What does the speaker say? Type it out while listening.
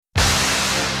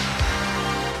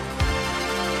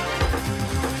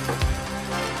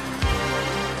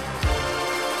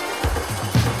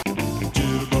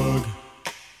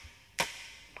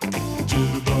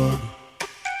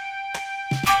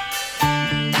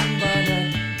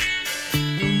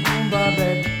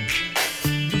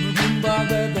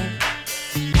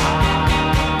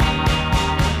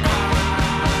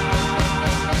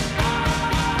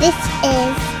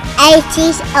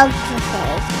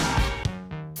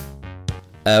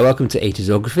Welcome to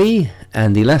 80sography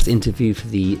and the last interview for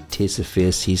the Tears for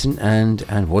Fears season, and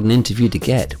what an interview to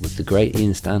get with the great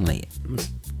Ian Stanley. I was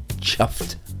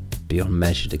chuffed beyond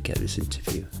measure to get this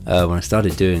interview. When I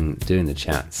started doing the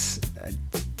chats, it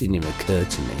didn't even occur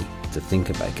to me to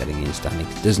think about getting Ian Stanley.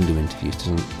 He doesn't do interviews,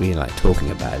 doesn't really like talking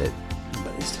about it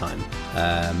by this time,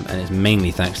 and it's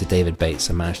mainly thanks to David Bates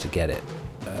I managed to get it.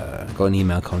 I got an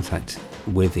email contact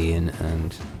with Ian,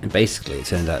 and basically it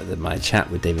turned out that my chat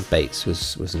with David Bates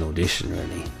was an audition,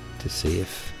 really, to see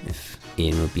if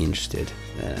Ian would be interested.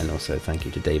 And also thank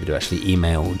you to David, who actually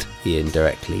emailed Ian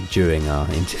directly during our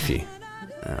interview.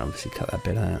 Obviously cut that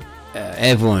bit out.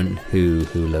 Everyone who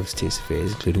loves Tears for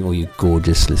Fears, including all you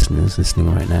gorgeous listeners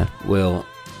listening right now, will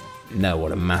know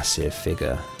what a massive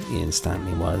figure Ian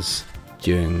Stanley was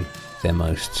during their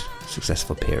most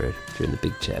successful period, during the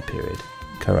Big Chair period,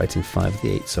 co-writing 5 of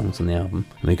the 8 songs on the album.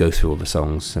 And we go through all the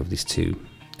songs of these 2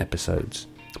 episodes.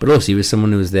 But also he was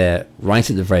someone who was there right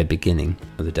at the very beginning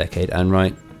of the decade and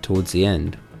right towards the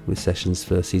end with sessions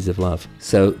for Seeds of Love.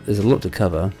 So there's a lot to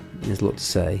cover, there's a lot to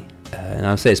say. And I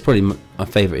would say it's probably my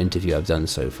favourite interview I've done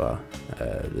so far.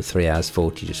 The 3 hours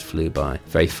 40 just flew by.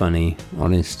 Very funny,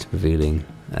 honest, revealing.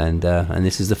 And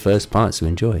this is the first part, so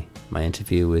enjoy my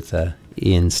interview with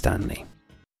Ian Stanley.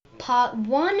 Part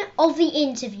 1 of the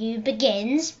interview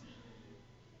begins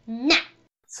now.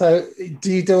 So,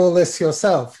 do you do all this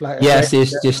yourself? Yes,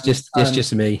 it's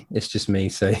just me. It's just me.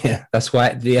 So yeah, that's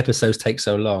why the episodes take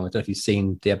so long. I don't know if you've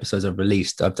seen the episodes I've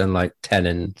released. I've done like 10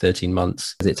 and 13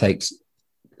 months. It takes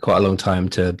quite a long time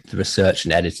to research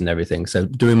and edit and everything. So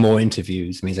doing more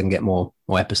interviews means I can get more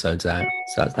episodes out.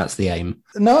 So that's the aim.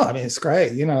 No, I mean, it's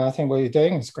great. I think what you're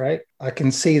doing is great. I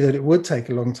can see that it would take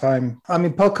a long time. I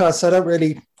mean, podcasts, I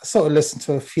sort of listen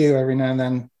to a few every now and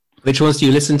then. Which ones do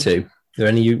you listen to? Are there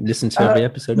any you listen to every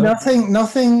episode?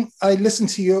 Nothing. I listen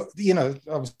to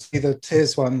obviously the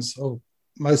Tears ones, or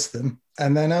most of them.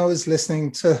 And then I was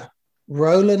listening to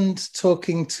Roland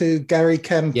talking to Gary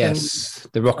Kemp. Yes,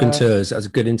 the Rock'n'Tours. That was a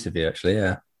good interview, actually.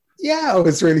 Yeah, I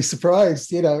was really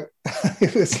surprised. It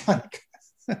was like.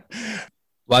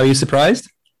 Why were you surprised?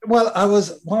 Well,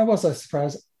 why was I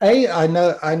surprised? I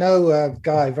know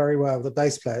Guy very well, the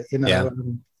bass player.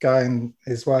 Guy and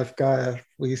his wife Gaia.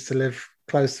 We used to live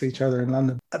close to each other in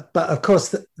London. But of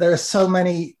course, there are so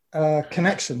many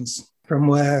connections from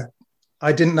where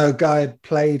I didn't know Guy had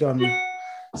played on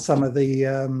some of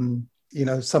the.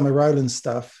 Some of Roland's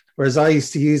stuff, whereas I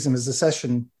used to use him as a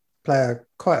session player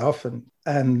quite often.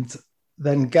 And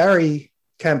then Gary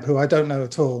Kemp, who I don't know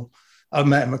at all, I've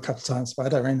met him a couple of times, but I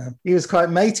don't really know. He was quite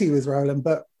matey with Roland,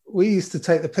 but we used to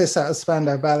take the piss out of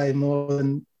Spandau Ballet more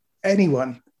than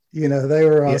anyone. They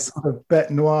were our sort of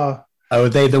bête noire. Oh, were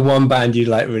they the one band you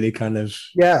like really kind of...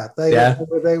 Yeah, they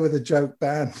were the joke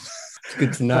band. It's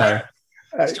good to know.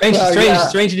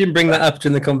 Strange you didn't bring that up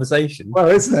during the conversation. Well,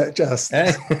 isn't it just?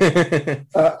 I'm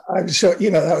sure,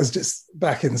 that was just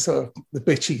back in sort of the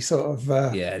bitchy sort of...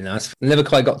 I never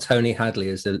quite got Tony Hadley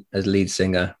as lead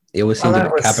singer. He always seemed a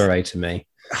bit cabaret to me.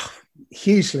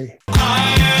 Hugely.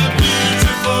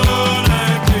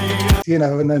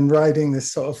 And then riding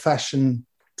this sort of fashion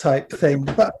type thing.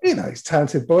 But, he's a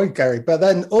talented boy, Gary. But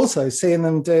then also seeing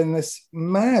them doing this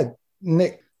mad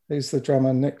Nick, who's the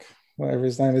drummer, Nick... whatever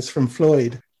his name is, from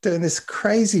Floyd, doing this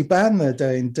crazy band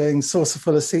they're doing Saucer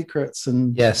Full of Secrets.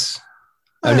 And yes.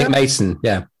 Nick Mason,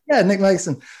 yeah. Yeah, Nick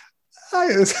Mason.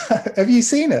 Have you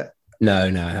seen it? No,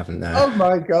 I haven't. No. Oh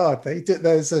my God.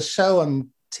 There's a show on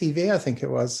TV, I think it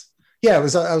was. Yeah, I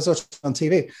was watching on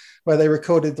TV where they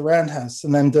recorded the Roundhouse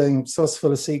and then doing Saucer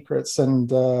Full of Secrets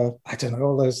and I don't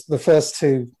know, the first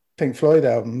 2 Pink Floyd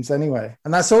albums anyway.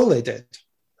 And that's all they did.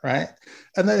 Right,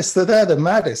 and they're the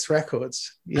maddest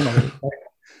records,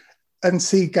 and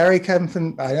see Gary Kemp,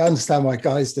 and I understand why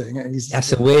Guy's doing it.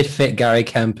 That's a weird fit, Gary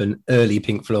Kemp and early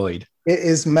Pink Floyd. It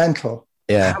is mental.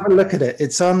 Yeah, have a look at it.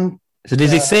 It's on. So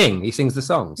does he sing? He sings the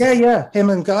songs. Yeah. Him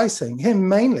and Guy sing. Him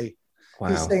mainly. Wow.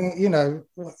 He's singing,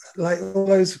 like all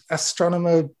those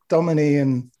Astronomer Domini,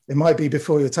 and it might be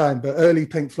before your time, but early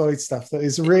Pink Floyd stuff that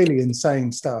is really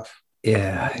insane stuff.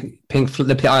 Yeah,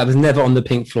 I was never on the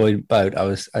Pink Floyd boat.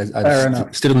 I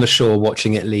stood on the shore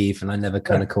watching it leave, and I never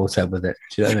kind of caught up with it.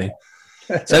 Do you know what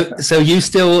I mean? So you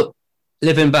still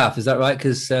live in Bath, is that right?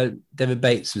 Because David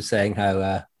Bates was saying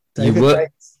how you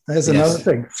work. There's another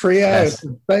thing. 3 hours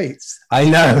of Bates. I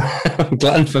know.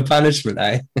 Glutton for punishment,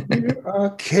 eh? You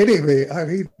are kidding me. I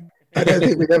mean, I don't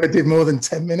think we ever did more than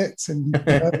 10 minutes for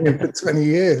 20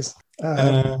 years.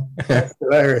 That's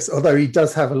hilarious. Although he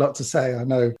does have a lot to say, I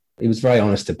know. He was very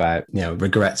honest about,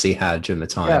 regrets he had during the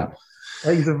time.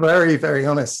 He's a very, very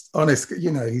honest.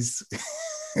 He's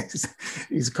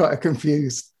he's quite a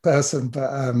confused person,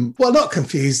 but well, not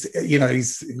confused.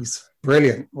 He's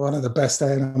brilliant, one of the best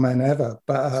A&R men ever,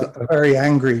 but a very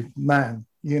angry man.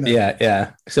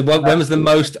 Yeah. So when was the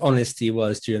most honest he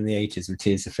was during the 80s with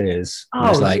Tears for Fears?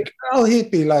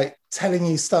 He'd be like telling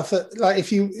you stuff that, like,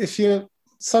 if you're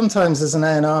sometimes as an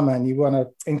A&R man, you want to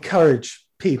encourage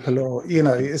people, or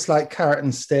it's like carrot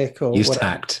and stick, or use whatever.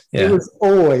 Tact. Yeah. It was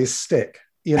always stick.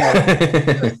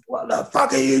 What the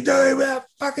fuck are you doing with that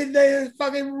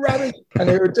fucking rubbish? And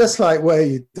it would just like wear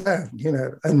you down,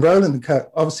 And Roland and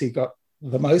Kurt obviously got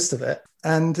the most of it,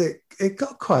 and it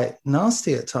got quite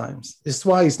nasty at times. It's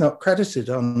why he's not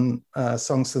credited on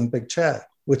Songs from the Big Chair,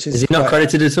 which is he not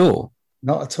credited at all?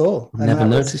 Not at all. Never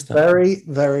noticed that. Very,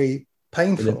 very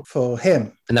painful for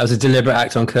him. And that was a deliberate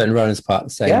act on Kurt and Roland's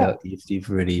part, saying that you've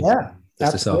really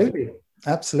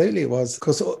Absolutely it was.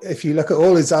 Because if you look at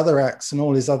all his other acts and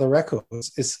all his other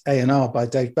records, it's A&R by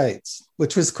Dave Bates,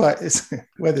 which was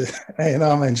whether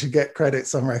A&R men should get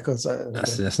credits on records.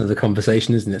 That's another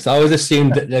conversation, isn't it? So I always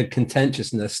assumed that the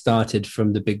contentiousness started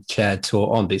from the Big Chair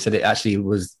tour on, but he said it actually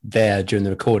was there during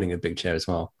the recording of Big Chair as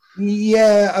well.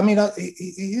 Yeah, I mean,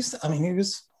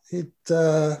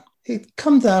 he'd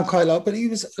come down quite a lot, but he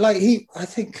was like, I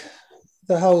think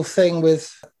the whole thing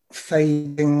with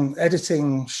fading,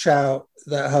 editing, shout,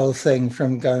 that whole thing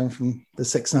from going from the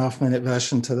 6.5 minute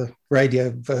version to the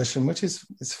radio version, which is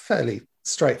fairly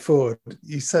straightforward.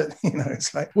 You said,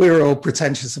 it's like we were all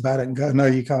pretentious about it and go, no,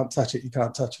 you can't touch it,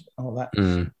 all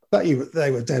that. But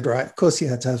they were dead right. Of course, you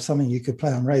had to have something you could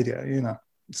play on radio,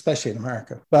 especially in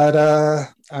America. But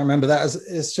I remember that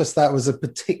that was a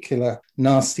particular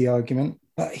nasty argument.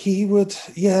 But he would,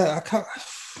 I can't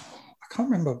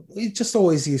remember. We just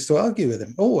always used to argue with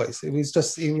him. Always. He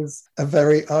was a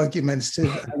very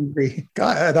argumentative, angry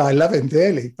guy, and I love him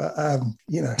dearly. But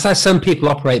it's how some people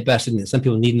operate best, isn't it? Some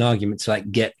people need an argument to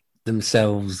like get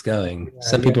themselves going.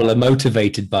 Some people are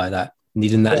motivated by that,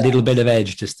 needing that little bit of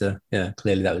edge just to.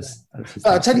 Clearly that was. But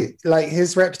I'll tell you, like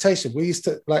his reputation. We used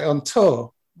to like on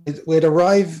tour. We'd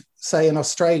arrive, say, in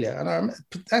Australia, and I'm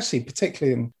actually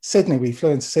particularly in Sydney. We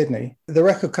flew into Sydney. The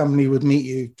record company would meet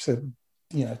you to,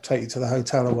 take you to the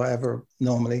hotel or whatever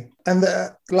normally. And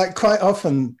like quite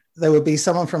often there would be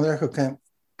someone from the record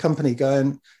company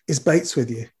going, "Is Bates with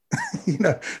you?"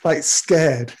 Like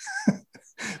scared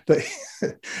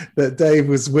that Dave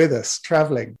was with us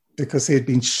traveling, because he had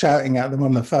been shouting at them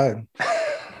on the phone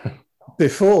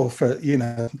before for,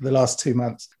 the last 2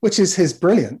 months, which is his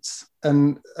brilliance.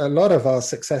 And a lot of our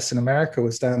success in America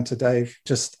was down to Dave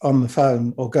just on the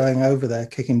phone or going over there,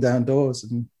 kicking down doors.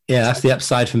 And that's the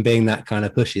upside from being that kind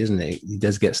of pushy, isn't it? He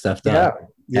does get stuff done.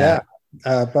 Yeah.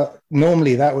 But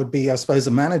normally that would be, I suppose,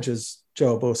 a manager's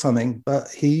job or something. But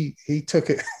he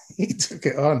took it. He took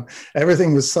it on.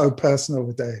 Everything was so personal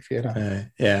with Dave.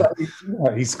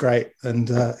 But he's great and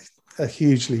a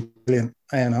hugely brilliant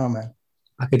A&R man.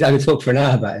 I could talk for an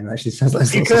hour about him, actually. Sounds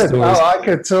like you could. I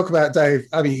could talk about Dave.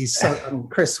 I mean,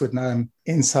 Chris would know him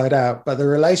inside out, but the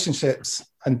relationships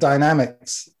and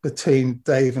dynamics between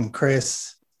Dave and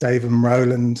Chris, Dave and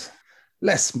Roland,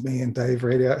 less me and Dave,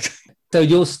 really. Actually. So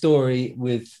your story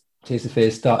with Tears for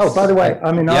Fears starts... Oh, by the way,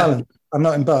 I'm in Ireland. I'm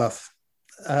not in Bath.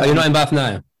 You're not in Bath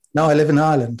now? No, I live in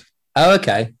Ireland. Oh,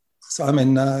 okay. So I'm in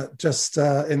in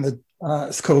the...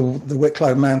 it's called the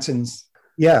Wicklow Mountains.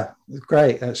 Yeah, it's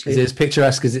great, actually. Is it as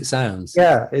picturesque as it sounds?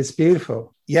 Yeah, it's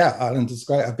beautiful. Yeah, Ireland is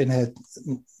great. I've been here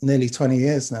nearly 20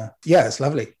 years now. Yeah, it's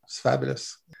lovely. It's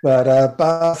fabulous. But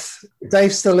Bath,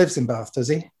 Dave still lives in Bath, does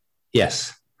he?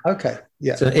 Yes. Okay,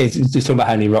 yeah. So it's just talking about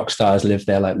how many rock stars live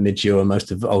there, like Midge and most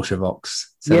of Ultravox.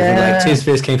 So like Tears for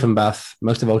Fears came from Bath,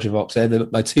 most of Ultravox. They're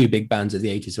my two big bands of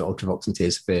the 80s were Ultravox and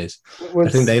Tears for Fears. I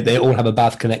think they all have a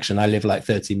Bath connection. I live like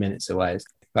 30 minutes away.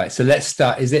 Right, so let's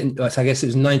start. I guess it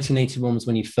was 1981 was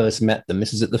when you first met them.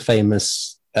 This is at the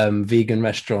famous vegan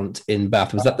restaurant in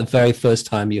Bath. Was that the very first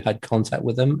time you had contact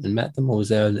with them and met them, or was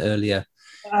there an earlier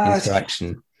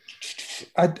interaction?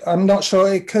 I'm not sure.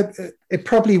 It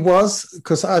probably was,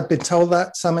 because I've been told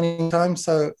that so many times,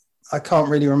 so I can't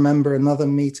really remember another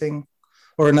meeting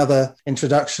or another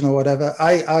introduction or whatever.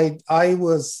 I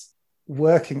was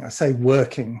working. I say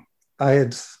working. I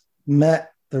had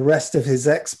met the rest of his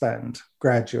ex-band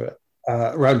graduate,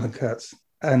 Roland Kurtz.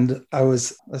 And I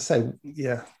was,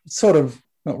 sort of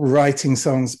not writing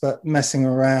songs, but messing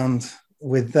around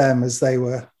with them as they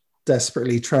were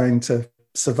desperately trying to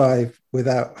survive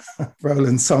without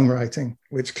Roland's songwriting,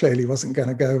 which clearly wasn't going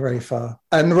to go very far.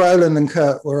 And Roland and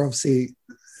Kurt were obviously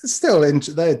still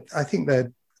I think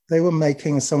they were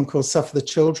making a song called Suffer the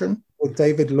Children with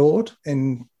David Lord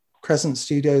in Crescent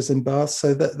Studios in Bath,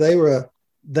 so that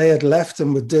they had left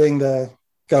and were doing their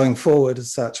going forward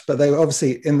as such, but they were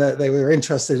obviously they were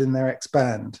interested in their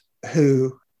ex-band,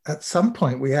 who at some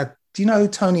point we had, do you know who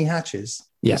Tony Hatch is?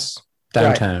 Yes,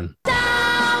 Downtown.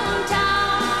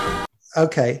 Right.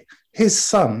 Okay, his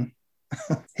son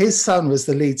was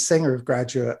the lead singer of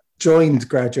Graduate, joined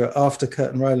Graduate after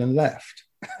Kurt and Roland left.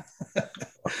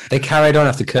 They carried on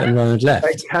after Kurt and Roland left.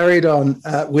 They carried on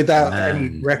without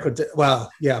any record.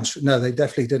 Well, yeah, I'm sure. No, they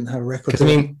definitely didn't have a record. I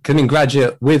mean,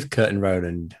 Graduate with Kurt and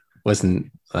Roland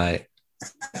wasn't like. Do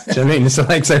you know what I mean?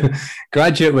 So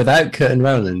Graduate without Kurt and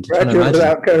Roland. Graduate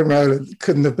without Kurt and Roland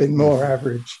couldn't have been more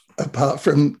average. Apart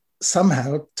from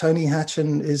somehow Tony Hatch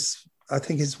and I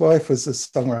think his wife was a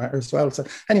songwriter as well. So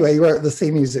anyway, he wrote the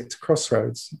theme music to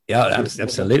Crossroads. Yeah,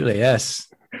 absolutely, yes.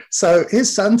 So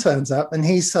his son turns up and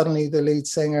he's suddenly the lead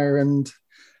singer, and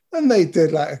they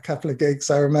did like a couple of gigs.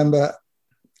 I remember,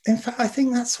 in fact, I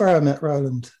think that's where I met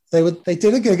Roland. They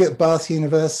did a gig at Bath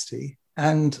University,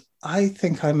 and I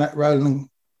think I met Roland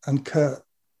and Kurt,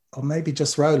 or maybe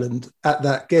just Roland, at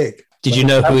that gig. Did you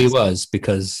know who he was?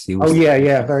 Because he was. Oh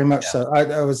yeah, very much so.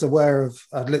 I was aware of,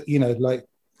 like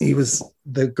he was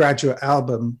the Graduate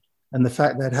album, and the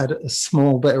fact that it had a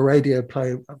small bit of radio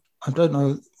play. I don't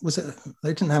know, was it, they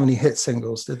didn't have any hit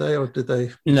singles, did they, or did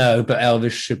they? No, but Elvis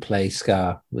Should Play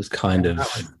Ska was kind of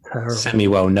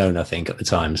semi-well known, I think, at the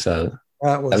time. So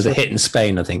that was a hit in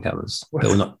Spain, I think that was.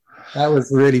 That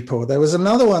was really poor. There was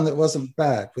another one that wasn't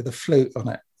bad with a flute on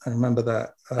it. I remember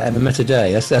that. Ever Met a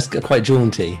Day. That's quite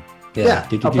jaunty. Yeah,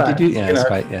 that's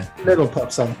quite, little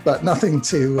pop song, but nothing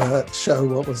to show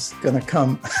what was going to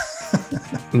come.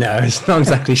 No, it's not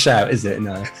exactly shout, is it?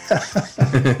 No.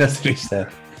 That's true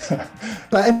stuff.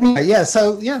 But anyway,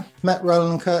 met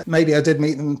Roland and Kurt. Maybe I did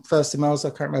meet them first in Miles,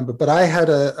 I can't remember. But I had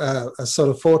a sort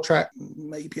of 4-track,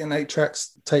 maybe an 8-track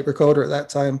tape recorder at that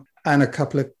time, and a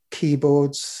couple of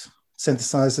keyboards,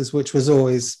 synthesizers, which was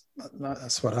always,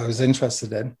 that's what I was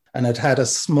interested in. And I'd had a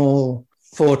small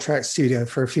 4-track studio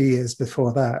for a few years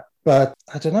before that. But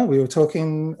I don't know, we were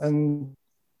talking and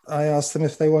I asked them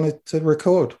if they wanted to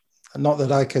record. Not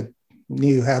that I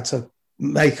knew how to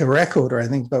make a record or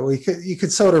anything, but you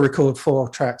could sort of record 4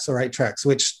 tracks or 8 tracks,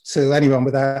 which to anyone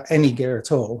without any gear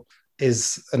at all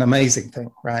is an amazing thing,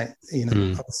 right?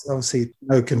 Obviously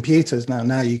no computers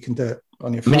now you can do it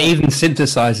on your phone. I mean, even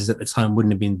synthesizers at the time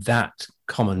wouldn't have been that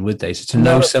common, would they? So to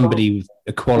know somebody with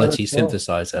a quality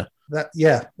synthesizer.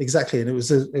 Yeah, exactly. And it was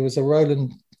a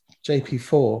Roland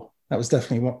JP4. That was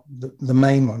definitely the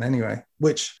main one anyway,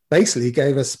 which basically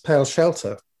gave us Pale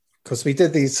Shelter, because we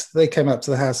did these, they came up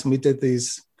to the house and we did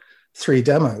these 3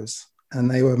 demos, and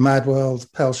they were Mad World,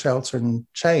 Pale Shelter, and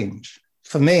Change.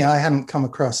 For me, I hadn't come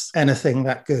across anything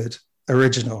that good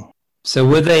original. So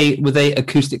were they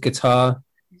acoustic guitar?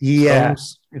 Yeah,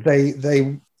 songs? I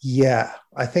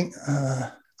think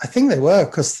they were,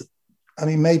 because I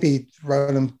mean, maybe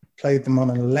Roland played them on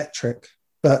an electric,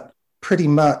 but pretty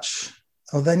much.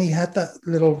 Oh, then he had I'm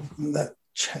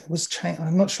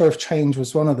not sure if Change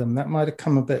was one of them. That might have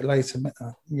come a bit later.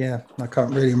 I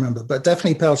can't really remember. But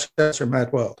definitely Pale Shelter and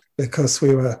Mad World, because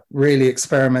we were really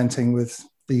experimenting with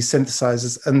these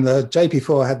synthesizers. And the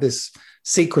JP4 had this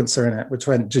sequencer in it, which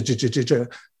went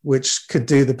which could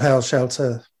do the Pale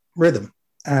Shelter rhythm.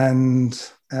 And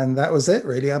that was it,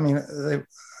 really. I mean,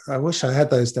 I wish I had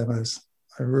those demos.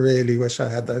 I really wish I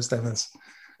had those demos.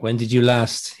 When did you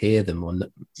last hear them on?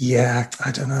 Yeah,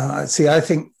 I don't know. See, I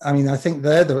think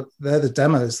they're the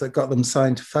demos that got them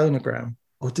signed to Phonogram,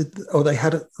 or they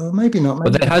had it, or maybe not.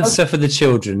 But they had Stuff for the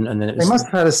Children, and then they must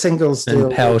have had a singles deal.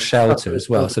 And Pale Shelter as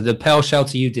well. So the Pale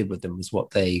Shelter you did with them was what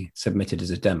they submitted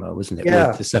as a demo, wasn't it? Yeah,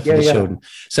 with the Stuff for the Children.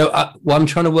 So what I'm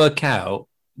trying to work out,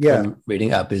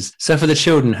 reading up, is Stuff for the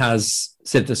Children has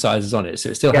synthesizers on it, so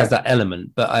it still has that element,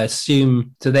 but I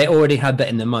assume so they already had that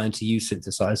in their mind to use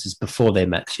synthesizers before they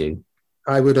met you.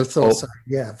 I would have thought so,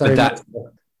 yeah. But that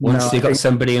once they got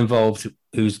somebody involved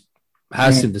who's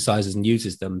has synthesizers and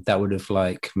uses them, that would have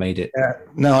made it.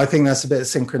 No, I think that's a bit of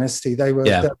synchronicity. They were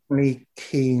definitely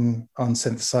keen on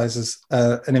synthesizers,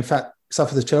 and in fact Stuff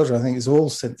for the Children I think is all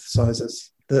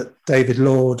synthesizers that David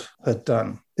Lord had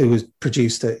done, who was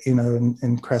produced it,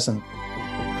 in Crescent.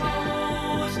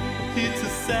 It's a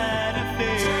sad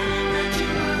affair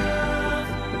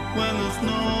when there's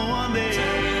no one there.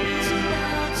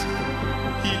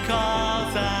 He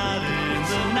calls out in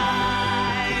the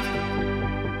night,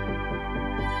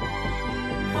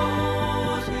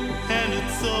 and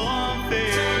it's so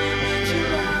unfair.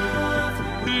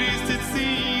 At least it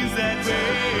seems that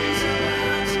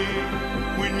way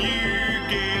when you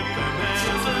give them as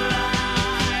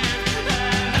alive.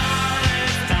 And all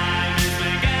this time is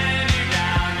beginning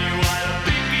down. You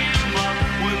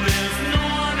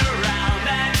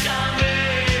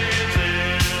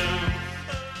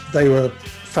they were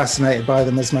fascinated by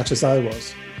them as much as I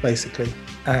was, basically.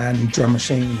 And drum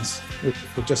machines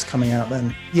were just coming out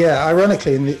then. Yeah,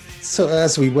 ironically, so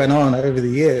as we went on over the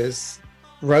years,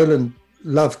 Roland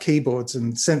loved keyboards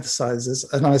and synthesizers,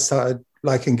 and I started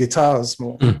liking guitars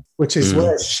more, which is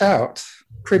where Shout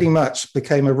pretty much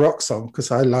became a rock song,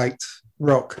 because I liked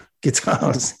rock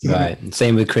guitars. Right. And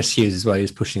same with Chris Hughes as well. He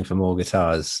was pushing for more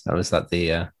guitars. That was like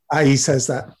the... he says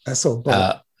that. That's all.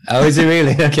 Oh, is it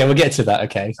really? Okay, we'll get to that.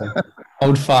 Okay, so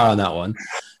hold fire on that one.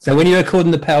 So when you were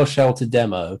recording the Pale Shelter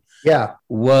demo,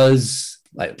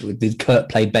 did Kurt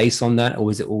play bass on that, or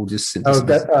was it all just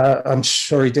synthesized? I'm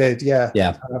sure he did. Yeah.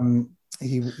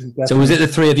 So was it the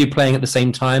three of you playing at the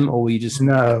same time, or were you just?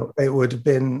 No, it would have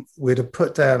been. We'd have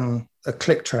put down a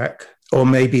click track, or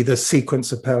maybe the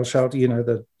sequence of Pale Shelter.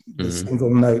 The single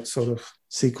note sort of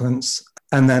sequence,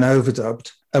 and then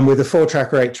overdubbed. And with a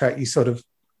 4-track or 8-track, you sort of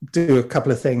do a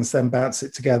couple of things, then bounce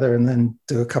it together, and then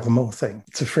do a couple more things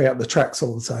to free up the tracks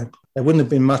all the time. There wouldn't have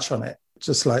been much on it,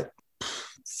 just like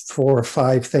 4 or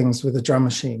 5 things with a drum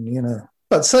machine,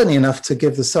 but certainly enough to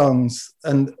give the songs,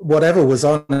 and whatever was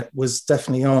on it was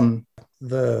definitely on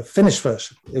the finished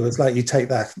version. It was like you take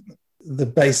that, the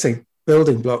basic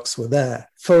building blocks were there.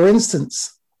 For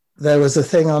instance, there was a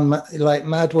thing on like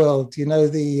Mad World, the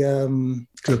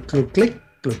click, click, click,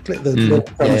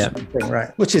 the thing,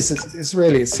 right? Which is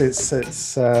really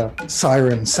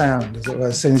siren sound, as it were.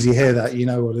 As soon as you hear that, you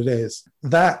know what it is.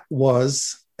 That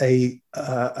was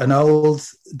an old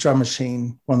drum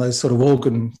machine, one of those sort of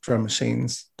organ drum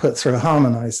machines, put through a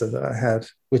harmonizer that I had,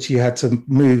 which you had to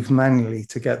move manually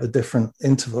to get the different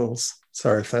intervals.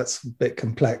 Sorry if that's a bit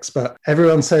complex, but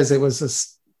everyone says it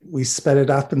was we sped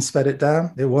it up and sped it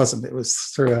down. It wasn't. It was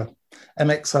through a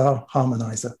MXR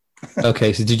harmonizer.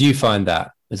 Okay, so did you find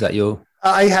that? Was that your...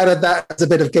 I had that as a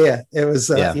bit of gear. It was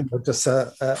just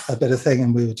a bit of thing,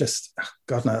 and we were just,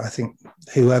 God no, I think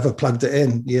whoever plugged it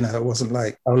in, it wasn't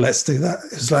like, oh, let's do that.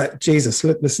 It was like, Jesus,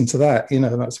 listen to that,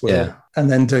 that's weird. Yeah. And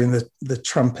then doing the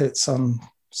trumpets on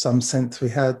some synth we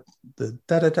had, the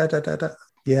da-da-da-da-da-da.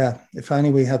 Yeah, if only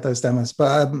we had those demos.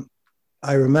 But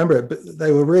I remember it, but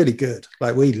they were really good.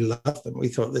 Like, we loved them. We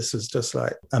thought this was just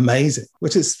like amazing,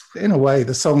 which is, in a way,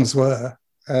 the songs were,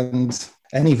 and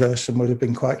any version would have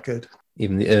been quite good.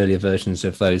 Even the earlier versions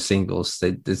of those singles,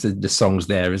 the songs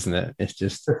there, isn't it? It's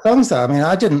just the songs there. I mean,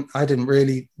 I didn't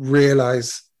really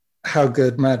realize how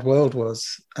good Mad World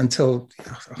was until,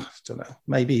 I don't know,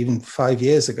 maybe even 5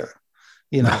 years ago.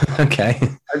 Okay.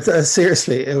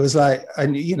 Seriously, it was like I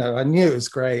knew it was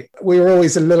great. We were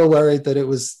always a little worried that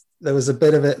there was a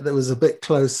bit of it that was a bit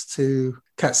close to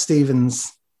Cat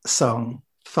Stevens' song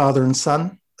Father and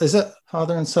Son. Is it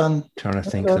Father and Son? Trying to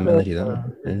think of the melody though.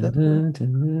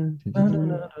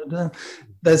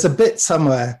 There's a bit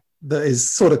somewhere that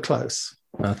is sort of close.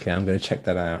 Okay, I'm going to check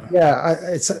that out. Yeah,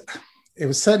 it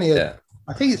was certainly I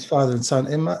think it's Father and Son.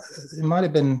 It might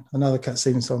have been another Cat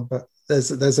Stevens song, but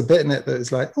there's a bit in it that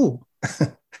is like, oh.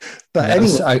 But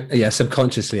anyway,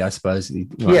 subconsciously, I suppose.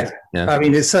 Yeah. I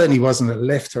mean, it certainly wasn't a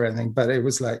lift or anything, but it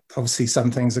was like, obviously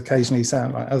some things occasionally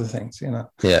sound like other things,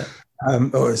 Yeah.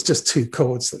 Or it's just 2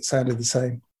 chords that sounded the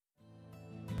same.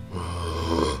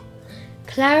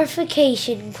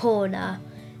 Clarification corner.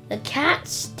 The Cat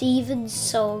Stevens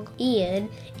song Ian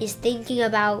is thinking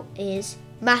about is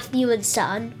Matthew and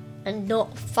Son and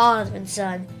not Father and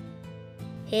Son.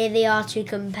 Here they are to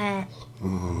compare.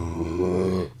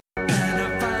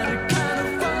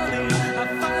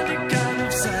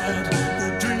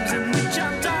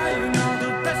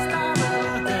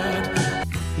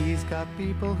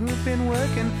 People who've been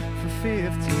working for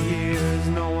 50 years.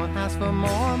 No one asks for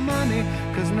more money,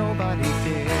 cause nobody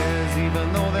cares,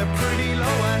 even though they're pretty low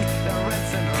and their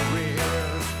rent's in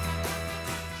arrears.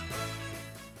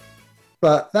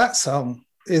 But that song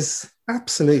is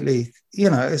absolutely,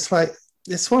 it's like,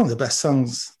 it's one of the best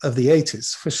songs of the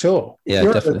 80s, for sure. Yeah,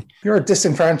 definitely. You're a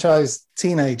disenfranchised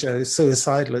teenager who's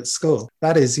suicidal at school.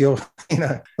 That is your,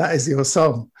 that is your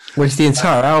song. Well, it's the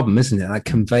entire album, isn't it? That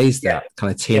conveys that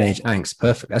kind of teenage angst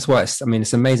perfect. That's why it's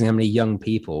amazing how many young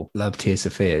people love Tears for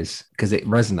Fears, because it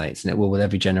resonates, and it will with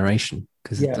every generation,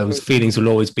 because those feelings will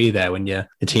always be there when you're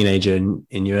a teenager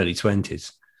in your early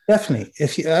 20s. Definitely.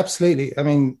 Absolutely. I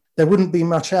mean, there wouldn't be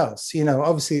much else.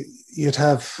 Obviously you'd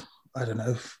have, I don't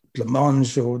know,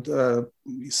 Blancmange or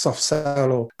Soft Cell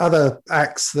or other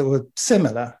acts that were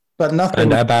similar, but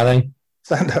nothing.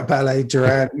 Stand-Up Ballet,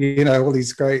 Duran, all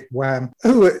these great Wham,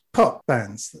 who were pop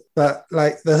bands. But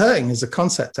like The Hurting is a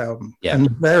concept album,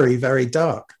 and very, very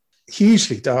dark,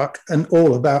 hugely dark, and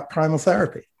all about primal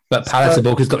therapy. But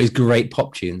palatable, because it's got these great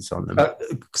pop tunes on them.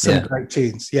 Some great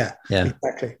tunes, yeah,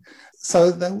 exactly.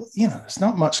 So, there's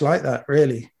not much like that,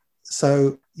 really.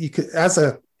 So you could, as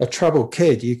a troubled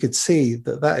kid, you could see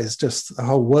that is just a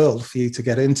whole world for you to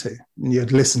get into, and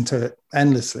you'd listen to it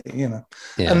endlessly, you know.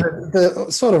 Yeah. And the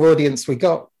sort of audience we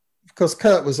got, because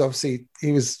Kurt was obviously,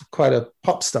 he was quite a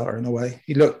pop star in a way.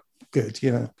 He looked good,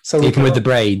 you know. So even with the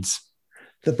braids.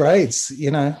 The braids, you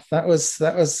know,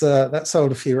 that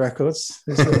sold a few records.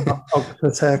 His little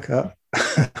octopus haircut.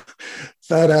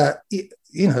 But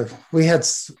you know,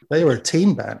 they were a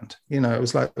teen band. You know, it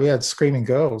was like we had screaming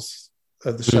girls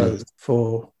at the shows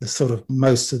for the sort of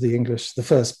most of the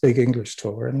first big English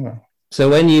tour, anyway.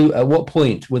 So at what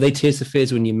point were they Tears for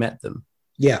Fears when you met them?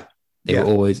 Yeah, they were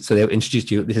always. So they introduced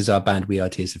you. This is our band. We are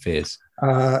Tears for Fears.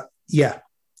 Yeah,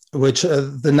 which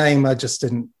the name I just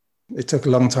didn't. It took a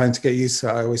long time to get used to.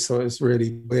 I always thought it was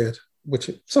really weird, which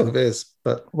it sort of is.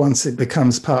 But once it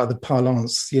becomes part of the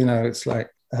parlance, you know, it's like...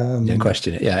 don't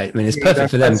question it. Yeah, I mean, it's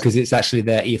perfect for them because it's actually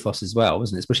their ethos as well,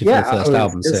 wasn't it? Especially for the first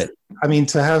album. So I mean,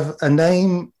 to have a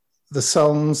name, the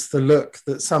songs, the look,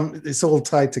 it's all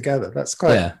tied together. That's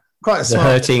quite a smart... The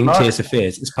Hurting Tears for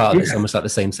Fears. It's part of it's almost like the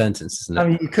same sentence, isn't it? I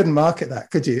mean, you couldn't market that,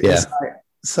 could you? Yeah.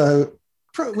 So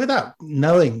without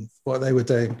knowing what they were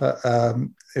doing, but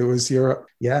it was Europe.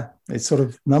 Yeah, it sort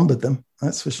of numbered them,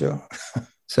 that's for sure.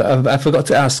 So I forgot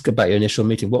to ask about your initial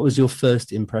meeting. What was your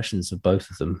first impressions of both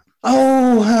of them?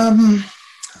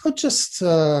 Just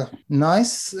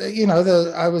nice. You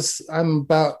know, I'm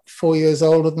about 4 years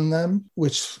older than them,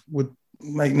 which would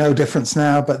make no difference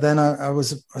now. But then I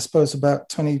was, I suppose, about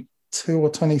 22 or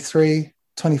 23,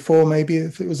 24 maybe,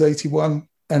 if it was 81,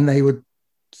 and they would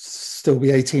still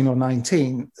be 18 or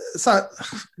 19. So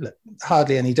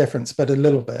hardly any difference, but a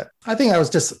little bit. I think I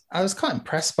was quite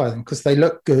impressed by them because they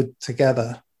looked good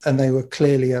together, and they were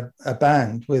clearly a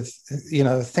band with, you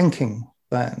know, a thinking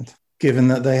band, given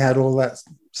that they had all that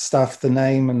stuff, the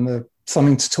name and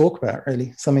something to talk about,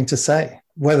 really, something to say.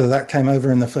 Whether that came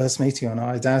over in the first meeting or not,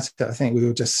 I doubt it. I think we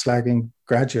were just slagging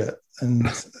Graduate and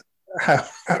how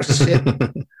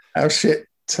shit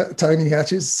Tony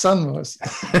Hatch's son was.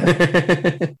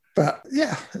 But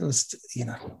yeah, it was, you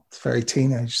know, it's very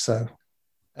teenage. So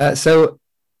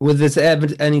was there ever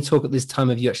any talk at this time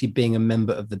of you actually being a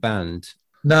member of the band?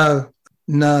 No,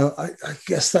 I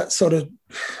guess that sort of,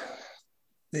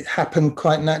 it happened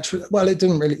quite naturally. Well, it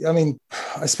didn't really, I mean,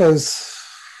 I suppose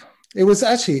it was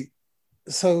actually,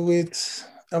 so we'd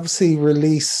obviously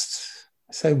released,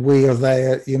 say we or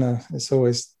they, you know, it's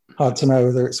always hard to know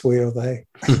whether it's we or they.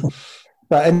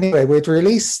 But anyway, we'd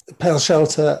released Pale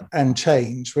Shelter and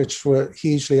Change, which were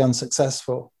hugely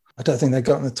unsuccessful. I don't think they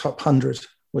got in the top 100,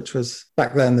 which was,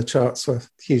 back then the charts were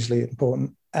hugely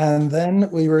important. And then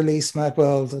we released Mad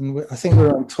World, and I think we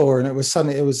were on tour, and it was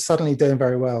suddenly doing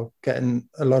very well, getting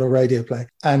a lot of radio play.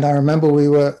 And I remember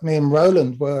me and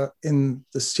Roland were in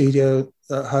the studio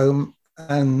at home,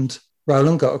 and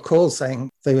Roland got a call saying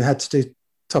they had to do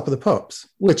Top of the Pops,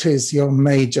 which is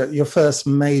your first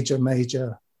major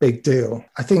big deal.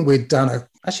 I think we'd done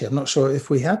actually, I'm not sure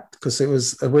if we had, because it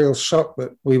was a real shock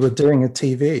that we were doing a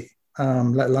TV,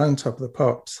 let alone Top of the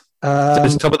Pops. So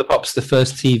was Top of the Pops the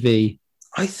first TV?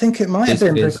 I think it might have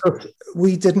been, because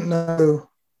we didn't know,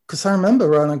 because I remember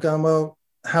Roland going, well,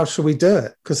 how should we do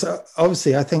it? Because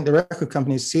obviously I think the record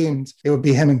company assumed it would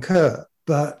be him and Kurt,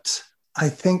 but I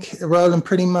think Roland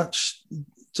pretty much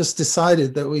just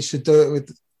decided that we should do it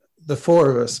with the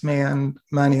four of us, me and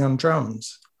Manny on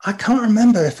drums. I can't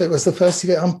remember if it was the first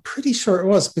TV. I'm pretty sure it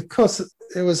was, because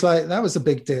it was like, that was a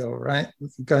big deal, right?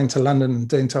 Going to London and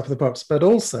doing Top of the Pops. But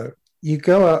also, you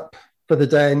go up for the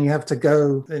day and you have to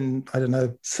go in, I don't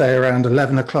know, say around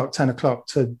 11 o'clock, 10 o'clock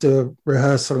to do a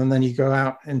rehearsal. And then you go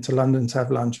out into London to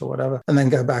have lunch or whatever, and then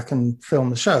go back and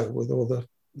film the show with all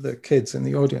the kids in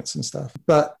the audience and stuff.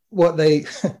 But we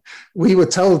were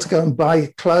told to go and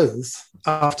buy clothes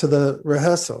after the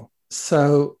rehearsal.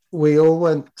 So we all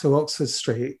went to Oxford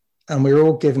Street, and we were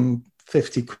all given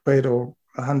 50 quid or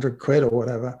 100 quid or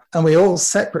whatever. And we all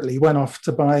separately went off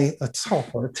to buy a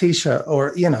top or a t-shirt,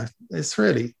 or, you know, it's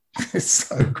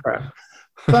so crap.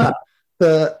 But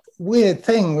the weird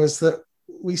thing was that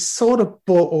we sort of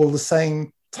bought all the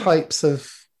same types of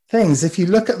things. If you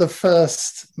look at the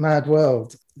first Mad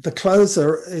World, the clothes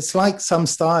it's like some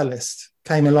stylist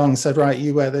came along and said, right,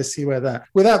 you wear this, you wear that,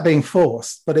 without being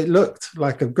forced, but it looked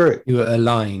like a group. You were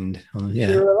aligned. You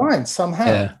were aligned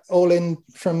somehow, all in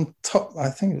from I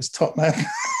think it was Top Man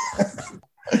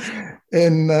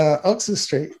in Oxford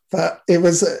Street. But it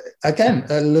was, again,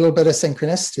 a little bit of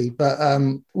synchronicity, but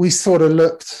we sort of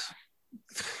looked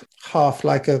half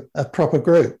like a proper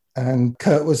group. And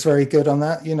Kurt was very good on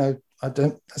that. You know, I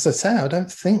don't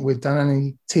think we've done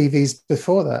any TVs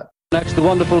before that. Next, the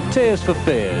wonderful Tears for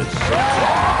Fears.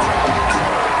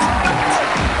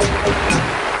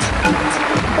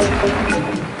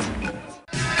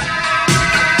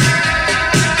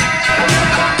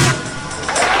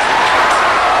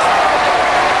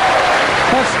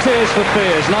 That's Tears for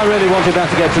Fears, and I really wanted that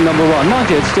to get to number one. Mind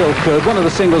you, it still could. One of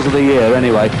the singles of the year,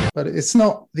 anyway. But it's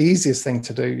not the easiest thing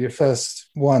to do, your first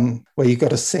one, where you've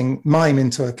got to mime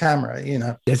into a camera, you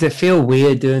know. Does it feel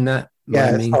weird doing that?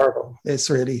 Yeah, it's horrible. It's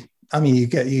really, I mean, you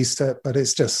get used to it, but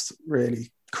it's just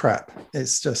really crap.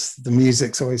 It's just, the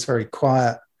music's always very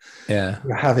quiet. Yeah.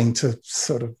 You're having to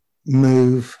sort of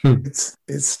move.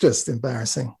 It's just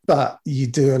embarrassing. But you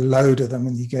do a load of them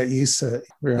and you get used to it.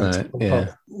 Right,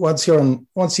 yeah. Once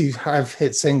you have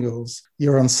hit singles,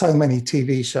 you're on so many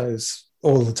TV shows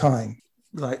all the time.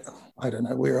 Like, I don't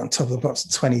know, we were on Top of the Pops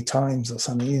 20 times or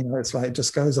something, you know, it's like it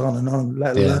just goes on and on,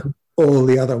 let alone all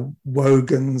the other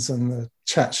Wogans and the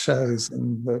chat shows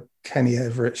and the Kenny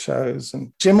Everett shows,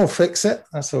 and Jim Will Fix It.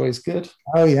 That's always good.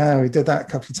 Oh yeah, we did that a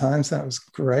couple of times. That was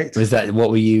great. Was that,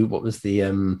 what was the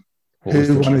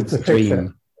wanted to dream? fix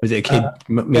it? Was it a kid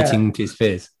meeting his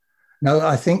fears? No,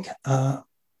 I think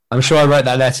I'm sure I wrote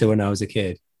that letter when I was a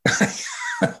kid.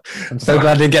 I'm so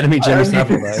glad I didn't get to meet Jimmy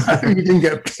Savile though. You didn't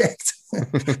get picked.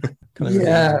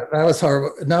 Yeah, that was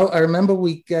horrible. No, I remember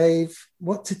we gave,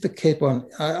 what did the kid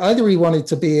want? Either he wanted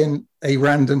to be in a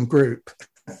random group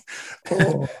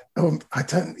or I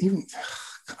don't even,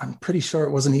 I'm pretty sure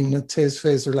it wasn't even a Tears for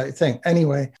Fears related thing.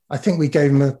 Anyway, I think we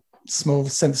gave him a small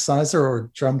synthesizer or a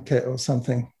drum kit or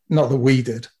something. Not that we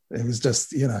did. It was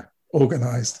just, you know,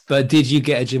 organized. But did you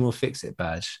get a Jim Will Fix It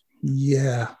badge?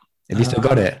 Yeah. Have you still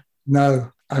got it?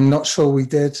 No, I'm not sure we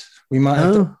did. We might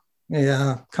have done.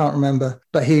 Yeah, can't remember.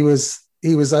 But he was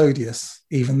odious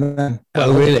even then.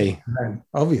 Oh, really? Then,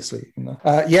 obviously.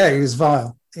 Yeah, he was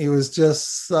vile. He was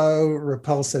just so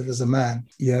repulsive as a man.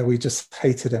 Yeah, we just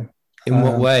hated him. In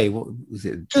what way? What was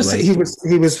it? Just he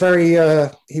was very oh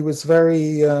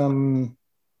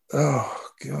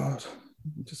God,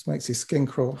 it just makes your skin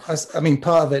crawl. I mean,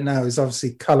 part of it now is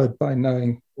obviously coloured by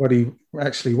knowing what he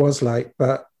actually was like,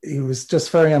 but he was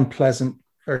just very unpleasant,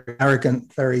 very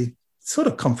arrogant, very sort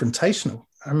of confrontational.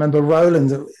 I remember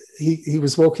Roland, he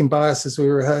was walking by us as we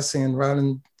were rehearsing, and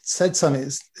Roland said something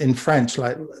in French,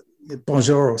 like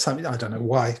bonjour or something. I don't know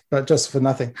why, but just for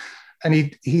nothing. And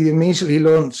he immediately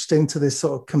launched into this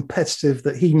sort of competitive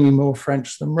that he knew more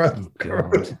French than Roland.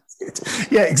 Oh,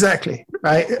 yeah, exactly.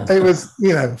 Right. It was,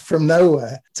 you know, from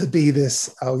nowhere to be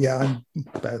this, oh yeah, I'm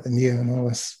better than you and all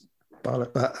this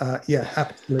bollock. But yeah,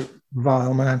 absolute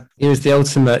vile man. He was the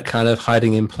ultimate kind of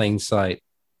hiding in plain sight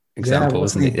example,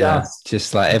 wasn't it? Yeah.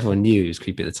 Just like everyone knew he was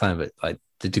creepy at the time, but like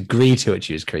the degree to which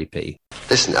he was creepy.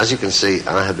 Listen, as you can see,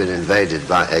 I have been invaded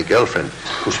by a girlfriend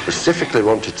who specifically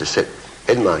wanted to sit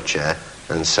in my chair,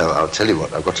 and so I'll tell you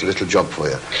what, I've got a little job for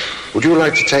you. Would you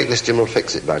like to take this Jim Will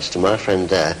Fix It badge to my friend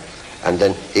there, and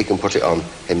then he can put it on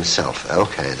himself?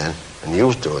 Okay then, and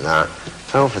you'll do that.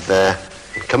 Over there.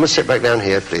 Come and sit back down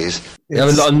here, please. We have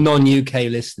a lot of non-UK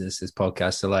listeners to this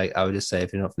podcast, so like I would just say,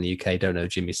 if you're not from the UK, don't know who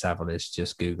Jimmy Savile is,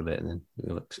 just Google it, and then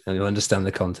you'll understand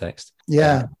the context.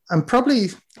 Yeah, and probably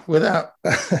without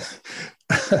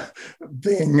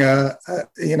being,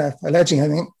 you know, alleging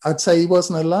anything, I'd say he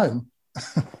wasn't alone.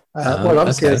 Well,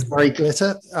 obviously, it's Barry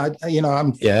Glitter.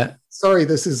 I'm sorry,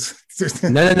 this is...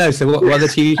 No. So what other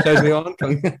TV shows are we on?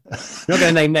 You're not going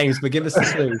to name names, but give us a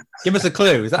clue. Give us a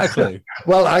clue. Is that a clue?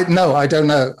 Well, I don't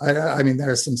know. I mean,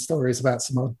 there are some stories about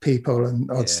some odd people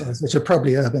and odd stories, which are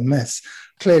probably urban myths.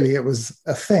 Clearly, it was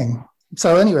a thing.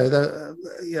 So anyway,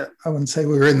 I wouldn't say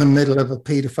we were in the middle of a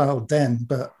paedophile den,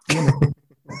 but... You know.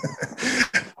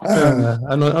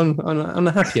 On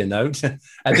a happier note, at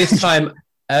this time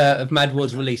of Mad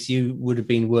World's release, you would have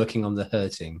been working on The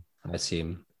Hurting, I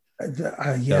assume.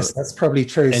 Yes, so that's probably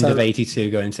true. End of 82,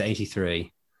 going into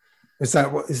 83. Is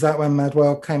that when Mad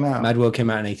World came out? Mad World came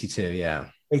out in 82, yeah.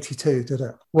 82, did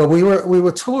it? Well, we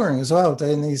were touring as well,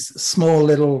 doing these small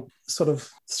little sort of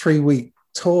 3-week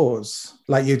tours.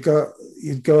 Like you'd go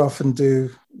off and do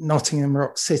Nottingham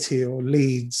Rock City or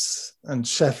Leeds and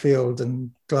Sheffield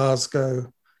and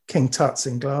Glasgow, King Tut's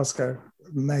in Glasgow.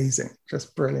 Amazing,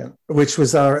 just brilliant. Which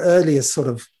was our earliest sort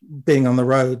of being on the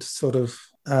road, sort of,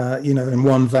 in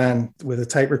one van with a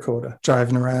tape recorder,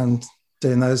 driving around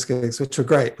doing those gigs, which were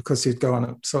great because you'd go on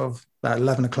at sort of about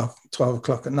 11 o'clock, 12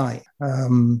 o'clock at night.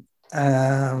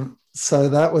 So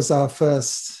that was our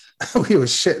first, we were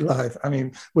shit live. I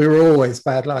mean, we were always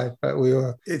bad live, but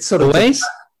it's sort of... Always?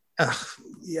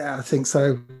 Yeah, I think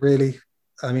so, really.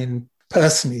 I mean,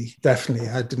 personally, definitely,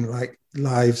 I didn't like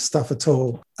live stuff at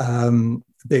all.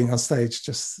 Being on stage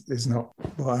just is not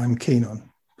what I'm keen on.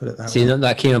 Put it that way. So you're not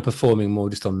that keen on performing, more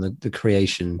just on the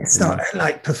creation? It's not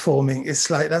like performing.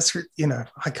 It's like, that's,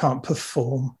 I can't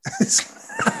perform. It's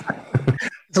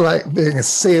It's like being a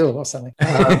seal or something.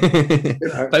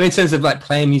 But in terms of like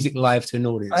playing music live to an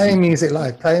audience. Playing music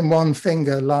live, playing one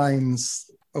finger lines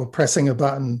or pressing a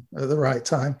button at the right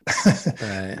time.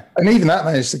 Right. And even that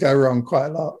managed to go wrong quite a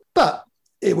lot. But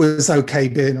it was okay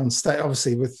being on stage.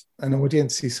 Obviously, with an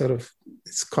audience,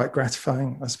 it's quite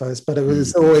gratifying, I suppose. But it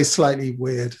was always slightly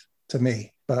weird to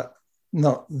me, but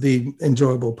not the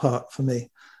enjoyable part for me.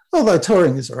 Although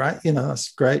touring is all right,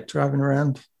 it's great, driving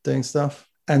around, doing stuff.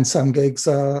 And some gigs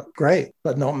are great,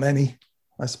 but not many,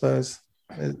 I suppose.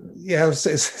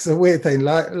 It's a weird thing.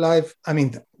 Live, I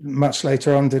mean, much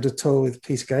later on did a tour with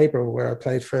Peter Gabriel where I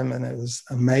played for him, and it was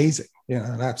amazing.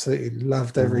 And absolutely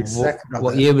loved every second of it.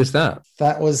 What year was that?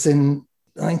 That was in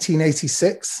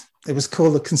 1986. It was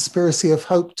called the Conspiracy of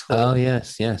Hope Tour. Oh,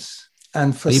 yes.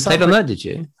 And for you played on that, did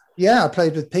you? Yeah, I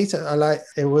played with Peter.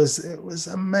 It was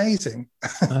amazing.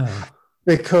 Oh.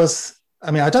 Because,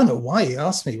 I mean, I don't know why he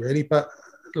asked me really, but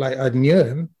I knew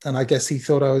him, and I guess he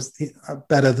thought I was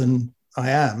better than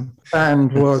I am.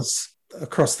 And was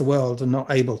across the world and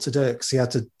not able to do it because he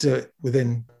had to do it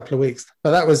within a couple of weeks.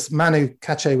 But that was Manu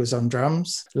Katché was on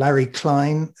drums. Larry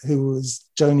Klein, who was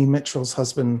Joni Mitchell's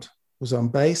husband, was on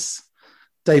bass.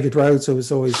 David Rhodes, who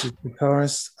was always the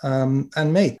guitarist,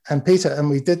 and me and Peter. And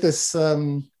we did this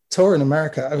tour in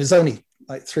America. It was only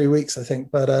like 3 weeks, I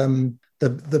think. But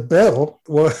the bill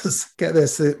was, get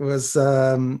this, it was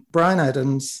Bryan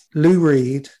Adams, Lou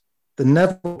Reed, the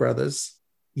Neville Brothers,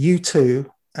 U2,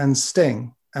 and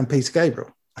Sting, and Peter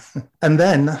Gabriel. And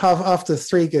then after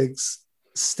 3 gigs,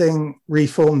 Sting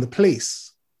reformed the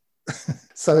Police.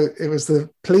 So it was the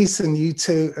Police and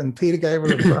U2 and Peter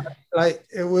Gabriel. And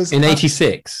it was in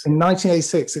 86. In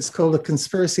 1986, it's called The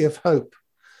Conspiracy of Hope.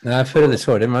 No, I've heard of this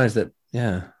tour. I didn't realize that.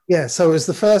 Yeah. Yeah, so it was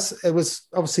the first, it was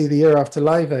obviously the year after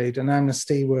Live Aid, and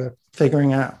Amnesty were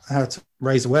figuring out how to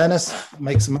raise awareness,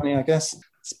 make some money, I guess.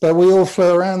 But we all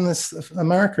flew around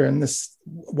America in this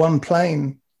one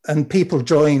plane, and people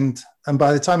joined. And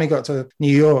by the time we got to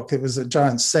New York, it was a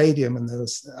giant stadium, and there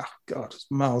was,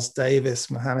 Miles Davis,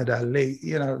 Muhammad Ali,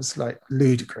 it was like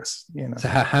ludicrous, So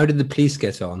how did the Police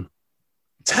get on?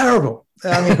 Terrible.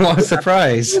 I mean, what a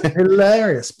surprise.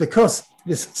 Hilarious, because,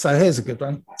 so here's a good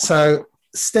one. So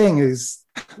Sting is,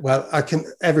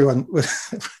 everyone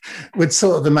would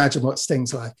sort of imagine what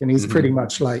Sting's like, and he's pretty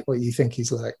much like what you think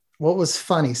he's like. What was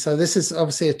funny, so this is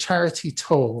obviously a charity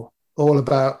tour all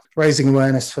about raising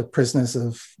awareness for prisoners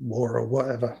of war or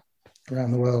whatever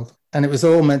around the world. And it was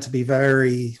all meant to be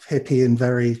very hippie and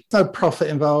no profit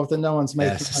involved, and no one's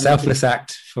making money. Selfless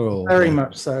act for all. Very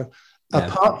much so,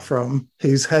 apart from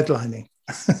who's headlining.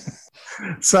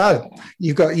 So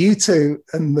you've got U2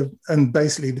 and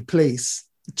basically the Police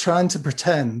trying to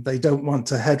pretend they don't want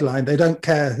to headline. They don't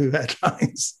care who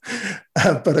headlines.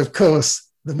 But of course,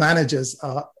 the managers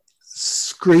are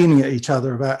screaming at each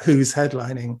other about who's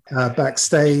headlining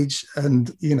backstage.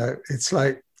 And, it's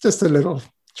like just a little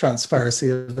transparency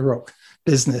of the rock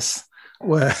business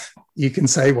where you can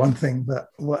say one thing. But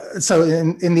so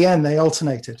in the end, they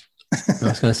alternated. I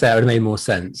was going to say, it would have made more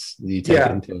sense. You take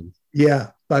it into.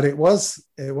 Yeah, but it was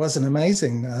an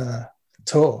amazing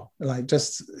tour,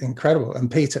 just incredible. And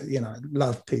Peter, I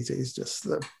love Peter. He's just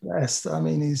the best. I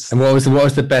mean, And what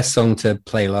was the best song to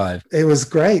play live? It was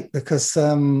great because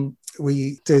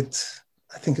we did,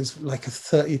 I think it was like a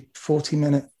 40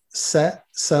 minute set.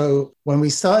 So when we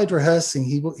started rehearsing,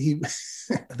 he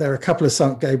there are a couple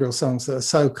of Gabriel songs that are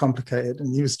so complicated,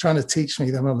 and he was trying to teach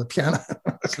me them on the piano.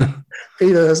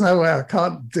 Peter, there's no way I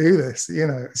can't do this.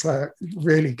 It's like,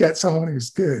 really get someone who's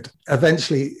good.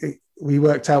 Eventually, we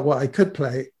worked out what I could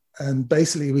play, and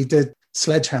basically we did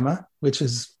Sledgehammer, which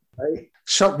is great,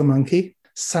 Shock the Monkey,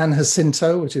 San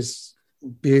Jacinto, which is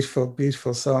beautiful,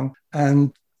 beautiful song,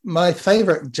 and my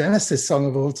favorite Genesis song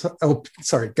of all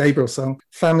time, Gabriel song,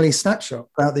 Family Snapshot,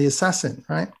 about the assassin,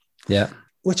 right? Yeah.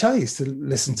 Which I used to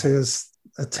listen to as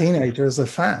a teenager, as a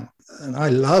fan. And I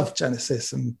love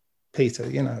Genesis and Peter,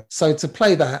 So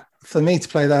for me to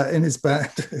play that in his band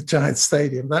at Giant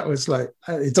Stadium, that was like,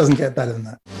 it doesn't get better than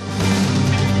that.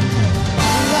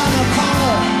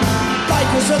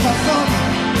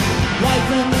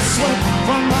 Wiping the sweat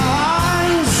from my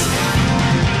eyes.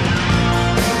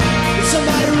 It's a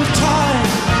matter of time,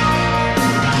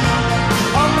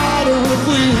 a matter of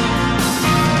weeks.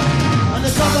 And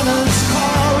the governor's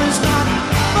car is not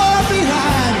far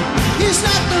behind. He's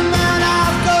not the man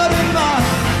I've got in mind.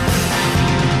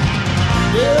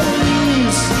 There he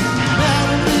is, man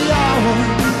of the hour,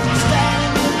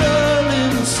 standing early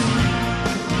in the sea.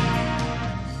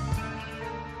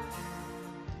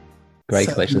 Great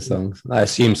collection of songs. I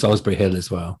assume Salisbury Hill as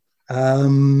well.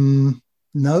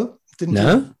 No, didn't.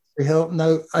 No? Hill.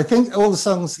 No, I think all the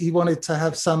songs he wanted to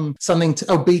have something to.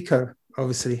 Oh, Biko,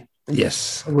 obviously.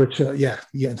 Yes. Which,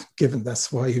 given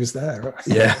that's why he was there. Right?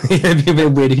 Yeah, it'd be a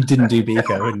bit weird if he didn't do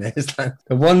Biko, wouldn't it? It's like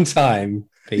the one time,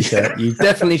 Peter, you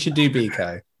definitely should do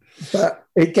Biko. But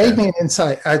it gave me an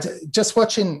insight. Just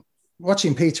watching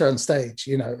Peter on stage,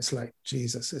 it's like,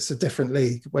 Jesus, it's a different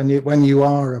league when you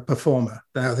are a performer.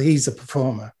 Now he's a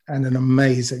performer and an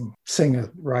amazing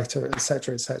singer, writer,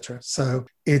 etc., etc. So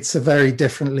it's a very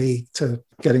different league to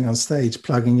getting on stage,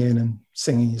 plugging in and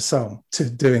singing your song, to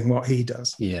doing what he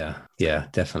does. Yeah,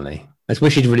 definitely. I just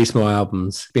wish he'd release more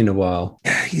albums. It's been a while.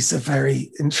 Yeah, he's a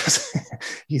very interesting.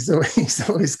 He's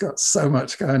always got so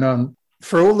much going on.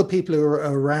 For all the people who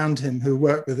are around him, who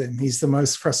work with him, he's the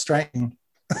most frustrating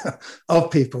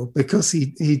of people, because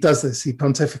he does this. He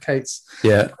pontificates.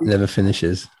 Yeah, never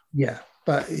finishes. Yeah,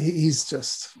 but he's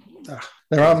just.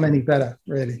 There aren't many better,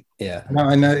 really. Yeah. Now,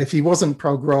 I know if he wasn't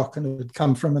prog rock and had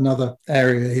come from another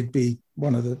area, he'd be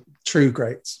one of the true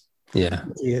greats. Yeah,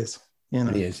 he is.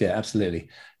 He is. Yeah, absolutely.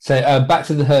 So back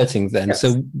to the Hurtings then. Yes.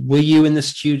 So were you in the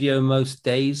studio most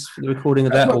days for the recording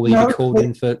of that, or were you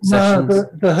recording for sessions? No,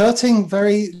 the Hurting,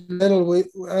 very little. We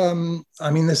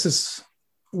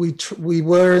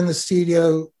were in the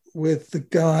studio with the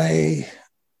guy,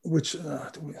 which I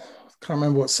can't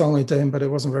remember what song we were doing, but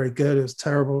it wasn't very good. It was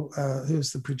terrible. Who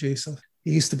was the producer?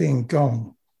 He used to be in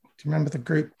Gong. Do you remember the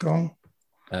group Gong?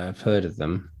 I've heard of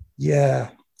them. Yeah.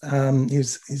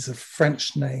 He's a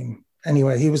French name.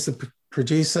 Anyway, he was the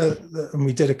producer, and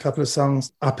we did a couple of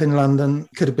songs up in London.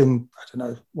 Could have been, I don't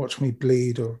know, Watch Me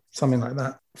Bleed or something like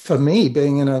that. For me,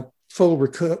 being in a full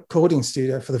recording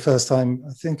studio for the first time,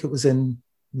 I think it was in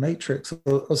Matrix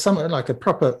or something like a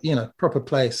proper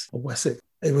place, or Wessex.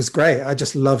 It was great. I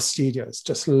just loved studios,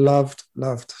 just loved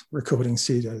recording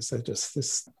studios. They're just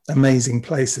this amazing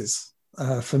places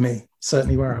for me,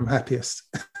 certainly where I'm happiest.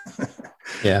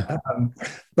 Yeah.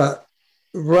 But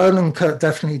Roland Kurt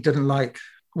definitely didn't like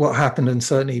what happened, and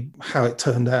certainly how it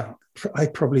turned out. I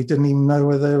probably didn't even know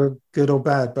whether they were good or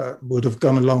bad, but would have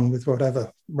gone along with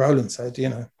whatever Roland said,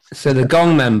 So the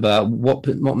Gong member, what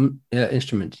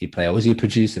instrument did he play? Or was he a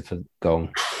producer for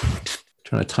Gong?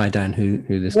 Trying to tie down who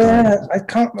this guy is. I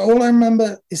can't. All I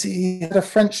remember is he had a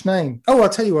French name. Oh, I'll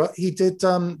tell you what, he did.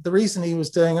 The reason he was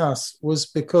doing us was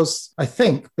because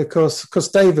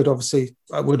David obviously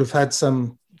would have had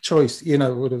some choice,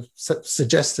 would have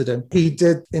suggested him. He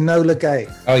did Enola Gay.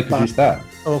 Oh, he produced that?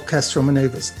 Orchestral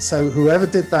Maneuvers. So whoever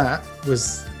did that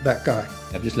was that guy.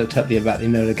 I've just looked up about the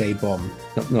Enola Gay bomb.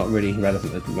 Not really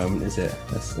relevant at the moment, is it?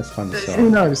 Let's find the song. Who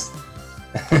knows?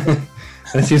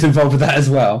 Unless he was involved with that as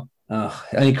well. Oh,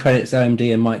 only credits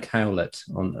OMD and Mike Howlett.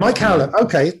 Mike Howlett,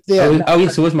 okay. Yeah. Oh,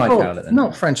 yes, it was Mike Howlett then.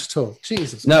 Not French at all.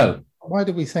 Jesus. No. Why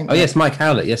did we think that? Yes, Mike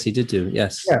Howlett. Yes, he did do.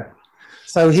 Yes. Yeah.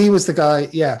 So he was the guy,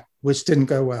 which didn't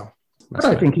go well. But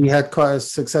I think he had quite a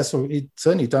successful, he'd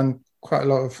certainly done quite a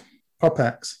lot of pop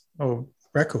acts or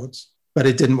records, but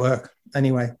it didn't work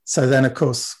anyway. So then, of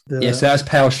course... so that was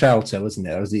Pale Shelter, wasn't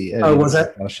it? That was the... was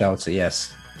it? Pale Shelter,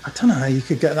 yes. I don't know how you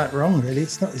could get that wrong, really.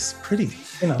 It's pretty,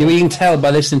 Yeah, well, you can tell by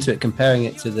listening to it, comparing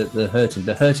it to the Hurting.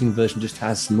 The Hurting version just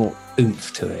has more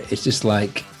oomph to it. It's just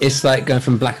like, going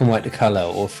from black and white to colour,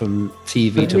 or from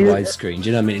TV to widescreen. Do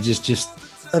you know what I mean? It just...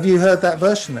 Have you heard that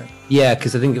version then? Yeah,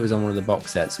 because I think it was on one of the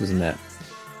box sets, wasn't it?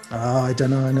 Oh, I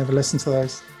don't know. I never listened to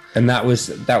those. And that was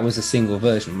a single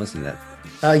version, wasn't it?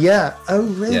 Yeah. Oh,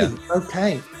 really? Yeah.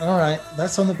 Okay. All right.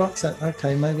 That's on the box set.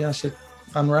 Okay, maybe I should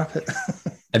unwrap it.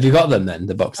 Have you got them then,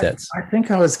 the box sets? I think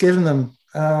I was given them.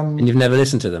 And you've never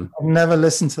listened to them? I've never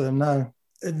listened to them, no.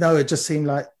 No, it just seemed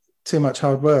like too much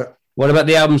hard work. What about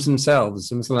the albums themselves?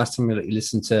 When was the last time you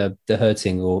listened to The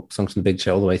Hurting or Songs from the Big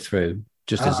Show all the way through,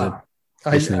 just as a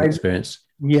listening experience?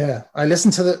 Yeah, I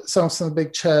listened to the Songs from the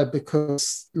Big Chair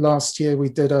because last year we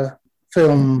did a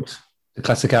filmed... The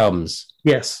classic albums?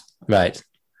 Yes. Right.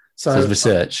 So as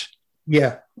research?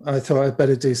 Yeah, I thought I'd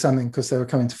better do something because they were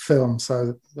coming to film,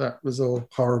 so that was all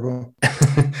horrible.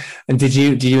 And did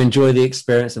you enjoy the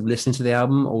experience of listening to the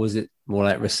album, or was it more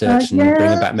like research and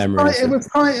bringing back memories? It was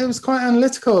quite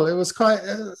analytical. It was quite.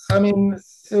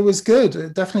 It was good.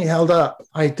 It definitely held up.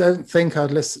 I don't think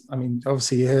I'd listen. I mean,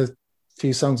 obviously you hear a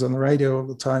few songs on the radio all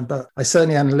the time, but I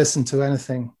certainly hadn't listened to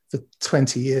anything for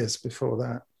 20 years before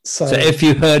that. So if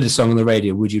you heard a song on the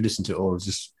radio, would you listen to it or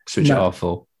just switch it off,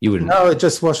 or you wouldn't? No, it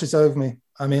just washes over me.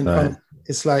 I mean,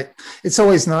 it's like, it's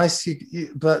always nice,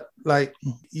 but like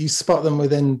you spot them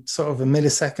within sort of a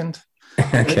millisecond.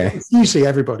 Okay. It's usually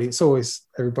everybody. It's always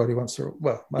everybody wants to,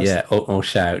 or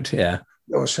shout,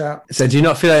 Or shout. So do you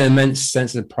not feel an immense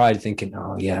sense of pride thinking,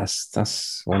 oh, yes,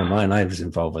 that's one of mine. I was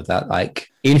involved with that. Like,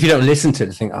 even if you don't listen to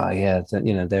it, think, oh, yeah,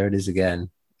 there it is again.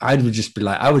 I would just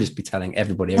be telling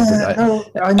everybody. I know.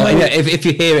 If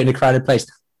you hear it in a crowded place,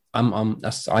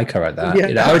 I co-wrote that.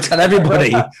 Yeah. I would tell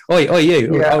everybody, oi,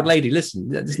 you, old lady, listen.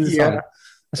 This is the song.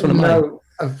 That's one of mine.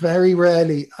 Very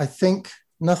rarely, I think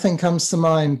nothing comes to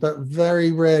mind, but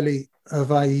very rarely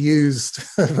have I used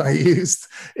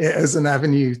it as an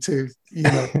avenue to,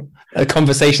 a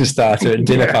conversation starter at a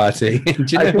dinner party. Do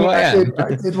you know who I am?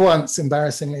 I did once,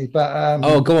 embarrassingly, but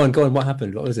go on. What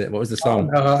happened? What was it? What was the song?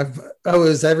 It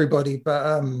was everybody,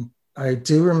 but I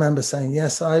do remember saying,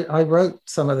 yes, I wrote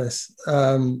some of this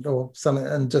or something,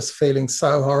 and just feeling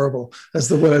so horrible as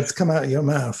the words come out of your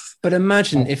mouth. But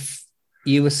imagine if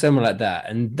you were someone like that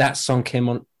and that song came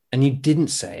on and you didn't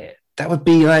say it. That would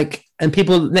be like, and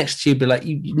people next to you would be like,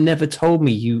 you never told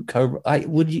me you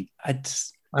would you?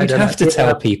 You'd have to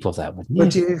tell people that, wouldn't you?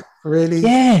 Would you really?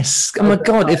 Yes. Oh my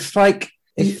God. If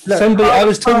somebody, I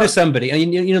was talking to somebody,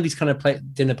 and these kind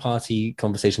of dinner party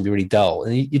conversations be really dull,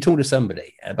 and you talk to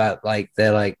somebody about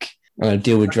they're like, I'm going to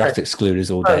deal with draft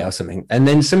excluders all day or something, and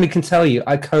then somebody can tell you,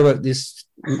 I co-wrote this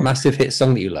massive hit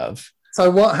song that you love. So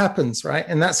what happens, right,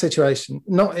 in that situation,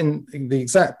 not in the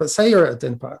exact, but say you're at a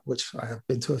dinner party, which I have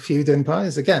been to a few dinner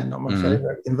parties, again, not my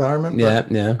favorite environment. Yeah.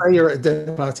 Say you're at a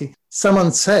dinner party,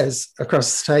 someone says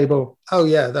across the table, oh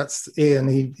yeah, that's Ian,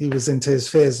 he was into his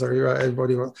fears, or he wrote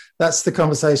Everybody Wants. That's the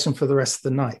conversation for the rest of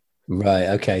the night.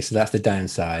 Right, okay, so that's the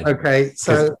downside. Okay,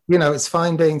 so, it's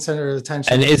fine being center of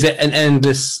attention. And is it an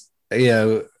endless,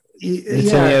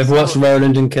 litany of what's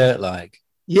Roland and Kurt like?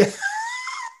 Yeah.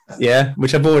 Yeah,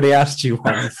 which I've already asked you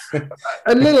once.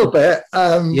 A little bit.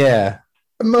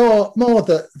 More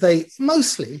that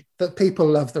mostly that people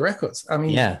love the records. I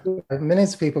mean,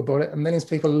 millions of people bought it and millions of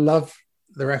people love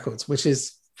the records, which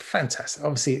is fantastic.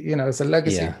 Obviously, it's a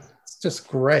legacy. Yeah. It's just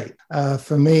great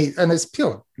for me. And it's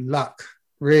pure luck,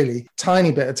 really.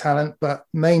 Tiny bit of talent, but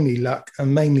mainly luck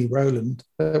and mainly Roland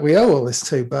that we owe all this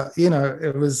to. But,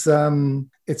 it was,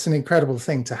 it's an incredible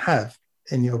thing to have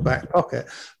in your back pocket.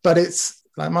 But it's,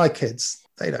 like my kids,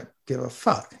 they don't give a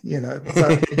fuck,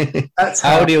 So that's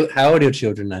how old are your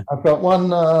children now? I've got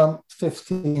one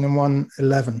 15 and one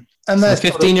 11. And the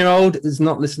 15-year-old has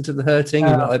not listened to The Hurting?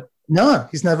 No,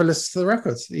 he's never listened to the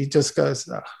records. He just goes,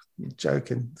 you're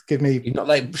joking. Give me... You're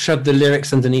not shoved the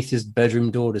lyrics underneath his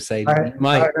bedroom door to say,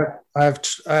 Mike.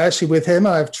 Actually, with him,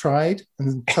 I've tried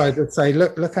to say,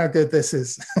 look how good this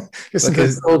is. Listen to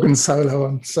this organ solo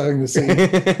on Sowing the Seed.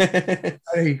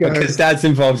 There you go. Because Dad's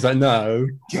involved. He's like, no,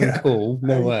 I'm cool.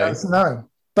 No way. No.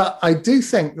 But I do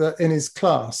think that in his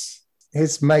class,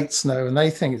 his mates know and they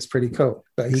think it's pretty cool.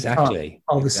 But he can't,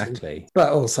 obviously. Exactly.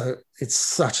 But also, it's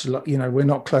such a lot, we're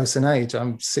not close in age.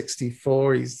 I'm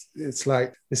 64. It's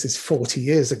like, this is 40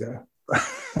 years ago.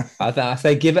 I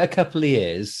say give it a couple of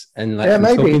years and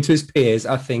maybe talking to his peers,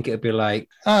 I think it'd be like,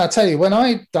 I tell you, when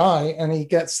I die and he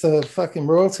gets the fucking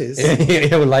royalties,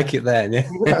 he'll like it then.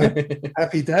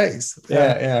 Happy days.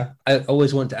 Yeah. I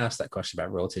always want to ask that question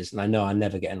about royalties, and I know I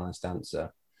never get an honest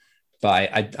answer,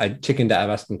 but I chickened out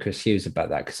of asking Chris Hughes about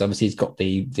that, because obviously he's got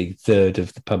the third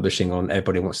of the publishing on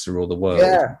Everybody Wants to Rule the World,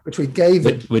 which we gave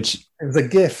him, which it was a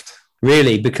gift,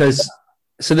 really, because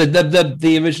so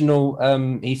the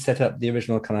original he set up the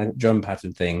original kind of drum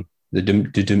pattern thing, the dum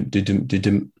dum dum dum dum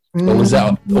dum. Or was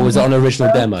that an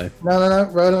original demo? No.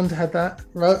 Roland had that.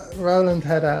 Roland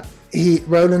had that. He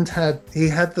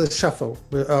had the shuffle.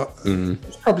 It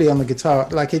was probably on the guitar.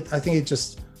 I think he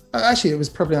just. Actually, it was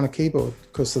probably on a keyboard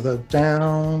because of the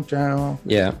down.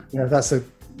 Yeah.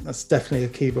 That's definitely a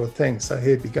keyboard thing. So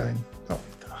he'd be going.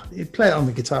 He'd play it on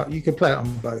the guitar. You could play it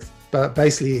on both. But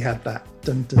basically, he had that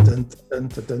dun dun dun dun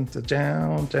dun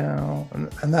dun down,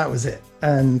 and that was it.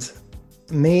 And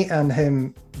me and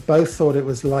him both thought it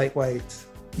was lightweight.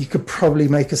 You could probably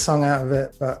make a song out of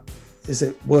it, but is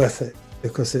it worth it?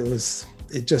 Because it was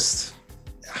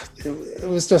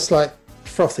just like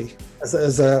frothy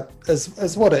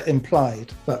as what it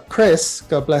implied. But Chris,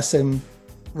 God bless him,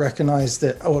 recognized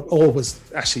it, or was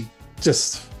actually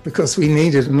just because we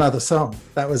needed another song.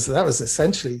 That was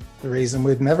essentially the reason.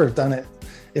 We'd never have done it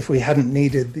if we hadn't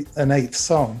needed an eighth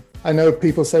song. I know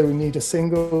people say we need a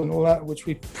single and all that, which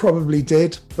we probably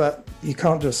did, but you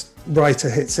can't just write a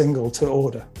hit single to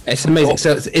order. It's amazing.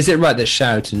 So is it right that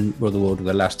Shout and Rule the World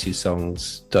were the last two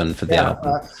songs done for the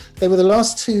album? They were the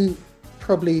last two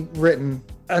probably written.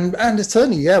 And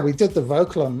certainly, we did the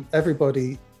vocal on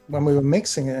Everybody when we were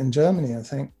mixing it in Germany, I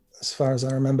think, as far as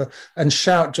I remember. And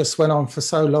Shout just went on for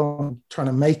so long trying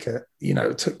to make it.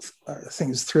 It took, I think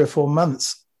it was 3 or 4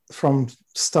 months from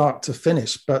start to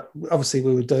finish. But obviously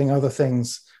we were doing other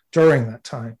things during that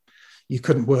time. You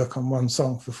couldn't work on one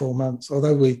song for 4 months,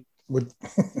 although we would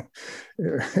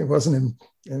it wasn't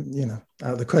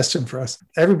out of the question for us.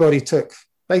 Everybody took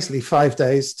basically 5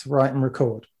 days to write and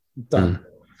record. Done.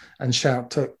 And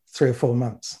Shout took 3 or 4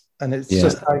 months. And it's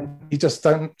just like, you just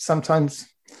don't sometimes,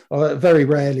 or very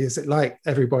rarely is it like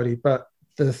Everybody, but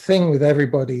the thing with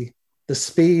Everybody, the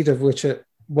speed of which it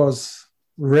was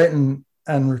written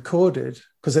and recorded,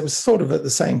 because it was sort of at the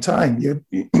same time, you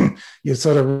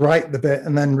sort of write the bit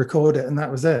and then record it, and that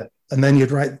was it. And then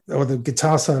you'd write, or the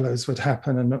guitar solos would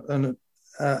happen, and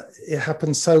it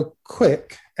happened so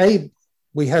quick.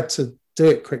 We had to do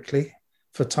it quickly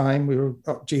for time. We were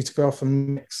due to go off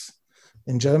and mix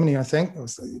in Germany, I think, or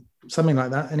something like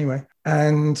that anyway.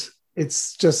 And it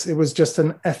was just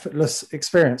an effortless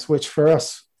experience, which for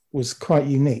us was quite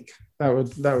unique. That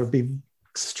would be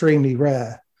extremely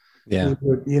rare. Yeah.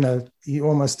 You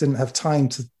almost didn't have time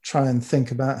to try and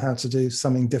think about how to do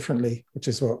something differently, which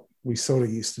is what we sort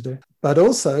of used to do. But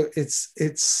also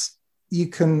you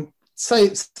can say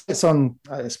it's on,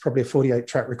 it's probably a 48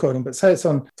 track recording, but say it's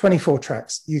on 24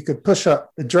 tracks. You could push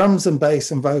up the drums and bass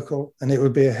and vocal and it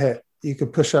would be a hit. You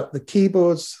could push up the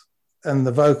keyboards and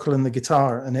the vocal and the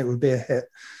guitar and it would be a hit.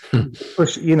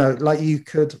 Push, like you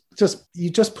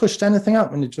just pushed anything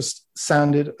up and it just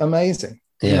sounded amazing.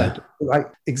 Yeah.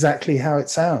 Like exactly how it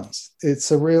sounds. It's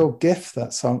a real gift,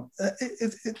 that song.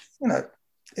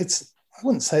 It's, I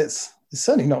wouldn't say it's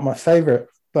certainly not my favorite,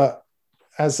 but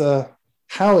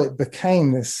how it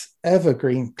became this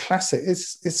evergreen classic,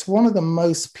 it's one of the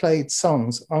most played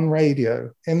songs on radio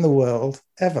in the world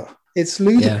ever. It's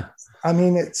ludicrous. Yeah. But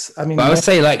I would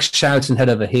say like Shout and Head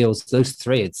Over Heels, those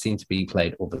three, it seem to be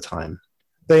played all the time.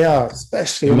 They are,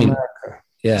 especially in America.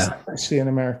 Yeah. Especially in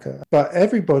America. But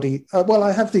Everybody,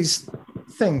 I have these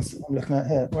things I'm looking at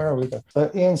here. Where are we?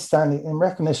 But Ian Stanley, in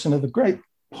recognition of the great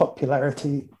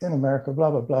popularity in America, blah,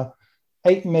 blah, blah,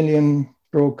 8 million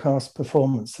broadcast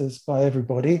performances by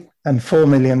Everybody and 4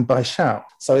 million by Shout.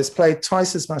 So it's played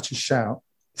twice as much as Shout.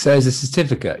 So as a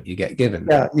certificate you get given?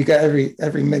 Yeah, you get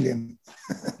every million.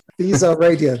 These are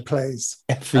radio plays.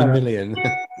 Every million.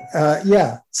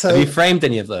 Yeah. So have you framed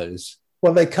any of those?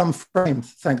 Well, they come framed,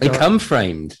 thank God. They come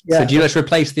framed. Yeah. So do you just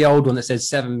replace the old one that says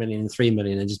 7 million and 3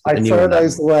 million and just put the new one? I throw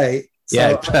those away. So,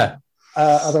 yeah.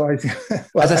 Otherwise,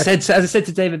 as I said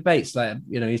to David Bates, like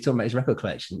he's talking about his record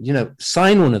collection.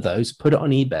 Sign one of those, put it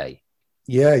on eBay.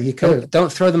 Yeah, you could.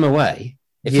 Don't throw them away.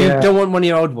 If you don't want one of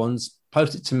your old ones,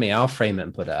 post it to me. I'll frame it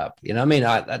and put it up. You know what I mean?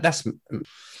 That's. So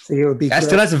it would be. That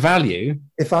still has a value.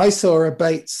 If I saw a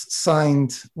Bates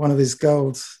signed one of his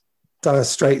gold Dire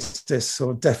Straits discs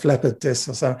or Def Leppard discs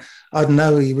or something, I'd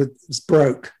know he was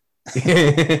broke.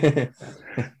 Have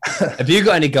you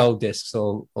got any gold discs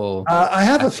or I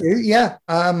have a few, yeah.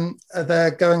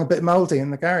 They're going a bit moldy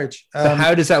in the garage. So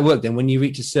how does that work then? When you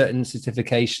reach a certain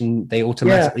certification, they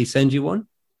automatically send you one?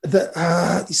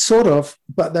 Sort of,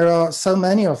 but there are so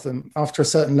many of them after a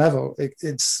certain level.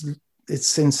 It's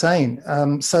insane.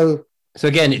 So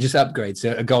again, it just upgrades.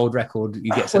 So a gold record,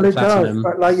 you get some platinum.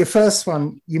 But like your first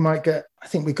one, you might get, I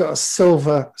think we got a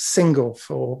silver single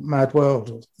for Mad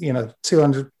World,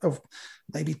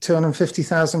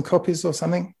 250,000 copies or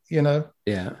something, Yeah.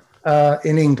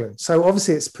 In England. So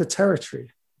obviously it's per territory,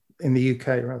 in the UK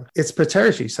rather. It's per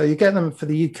territory. So you get them for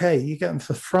the UK, you get them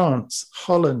for France,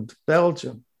 Holland,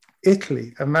 Belgium,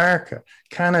 Italy, America,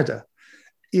 Canada,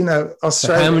 Australia.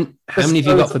 So how many have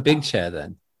you got for Big Chair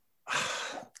then?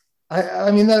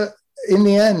 I mean, in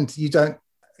the end, you don't,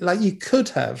 you could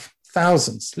have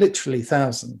thousands, literally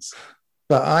thousands.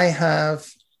 But I have,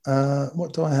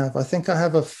 what do I have? I think I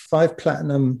have a 5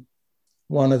 platinum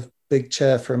one of Big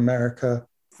Chair for America.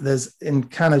 In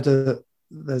Canada,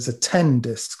 there's a 10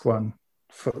 disc one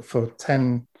for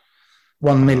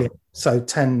 1 million. So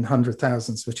 10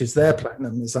 100,000s, which is their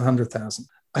platinum, is 100,000.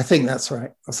 I think that's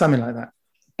right, or something like that.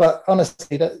 But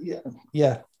honestly,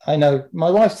 I know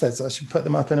my wife says I should put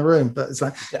them up in a room, but it's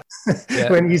like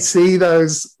when you see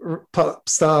those pop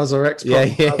stars or ex-pop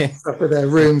stars up with their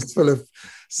rooms full of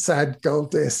sad gold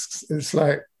discs, it's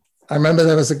like, I remember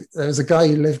there was a guy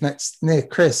who lived near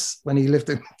Chris when he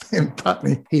lived in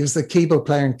Putney. He was the keyboard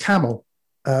player in Camel,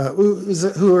 who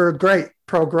were a great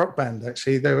prog rock band,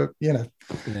 actually. They were,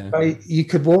 you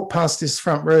could walk past his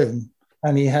front room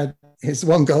and he had his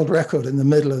one gold record in the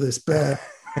middle of this bare.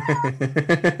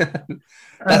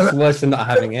 That's worse than not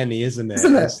having any, isn't it?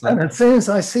 Isn't it? And as soon as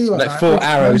I see one, 4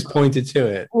 arrows pointed to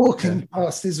it, walking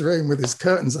past his room with his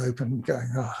curtains open, going,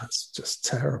 "Oh, that's just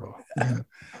terrible."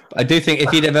 I do think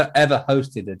if you'd ever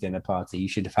hosted a dinner party, you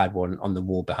should have had one on the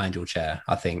wall behind your chair.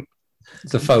 I think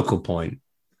it's a focal point.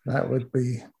 That would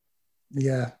be,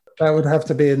 that would have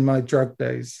to be in my drug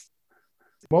days.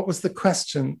 What was the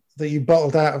question that you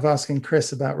bottled out of asking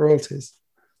Chris about royalties?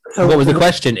 So what was the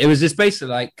question? It was just basically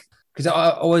like, because I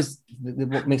always,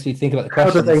 what makes me think about the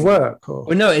question. How do they work? Or?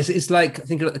 Well, no, it's like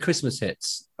thinking about the Christmas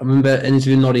hits. I remember an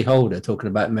interview with Noddy Holder talking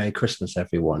about Merry Christmas,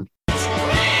 everyone.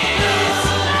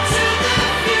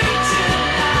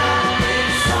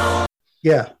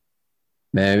 Yeah.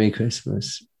 Merry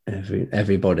Christmas,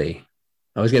 everybody.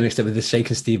 I was getting mixed up with the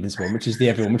Shaker Stevens one, which is the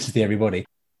everyone, which is the everybody.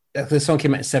 The song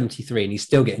came out in 73 and he's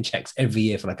still getting checks every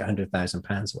year for like £100,000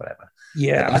 or whatever.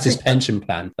 Yeah. That's his pension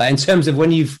plan. Like in terms of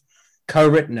when you've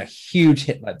co-written a huge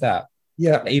hit like that,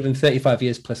 yeah, even 35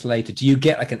 years plus later, do you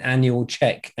get like an annual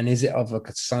check, and is it of like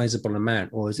a sizable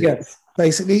amount, or is it? Yeah,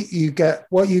 basically you get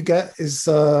is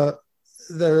there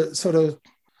are sort of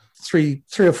three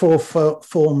or four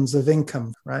forms of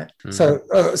income, right? So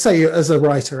say you, as a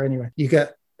writer anyway, you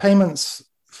get payments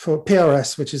for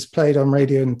PRS, which is played on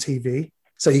radio and TV.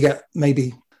 So you get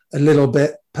maybe a little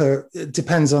bit per, it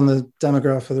depends on the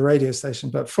demographic of the radio station.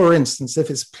 But for instance,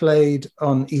 if it's played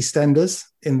on EastEnders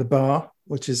in the bar,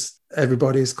 which is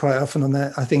everybody's quite often on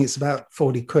there, I think it's about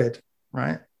 40 quid,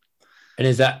 right? And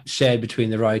is that shared between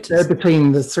the writers? Shared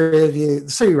between the three of you, the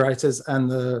three writers and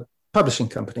the publishing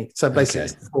company. So basically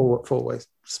it's four-way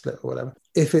split or whatever.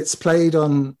 If it's played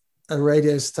on a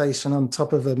radio station on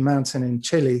top of a mountain in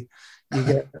Chile, you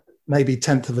get maybe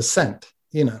 1/10 of a cent,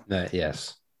 you know.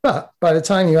 Yes. But by the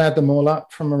time you add them all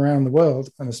up from around the world,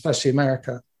 and especially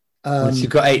America, once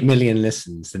you've got 8 million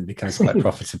listens, then it becomes quite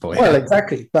profitable. Well,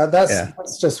 exactly. But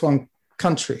that's just one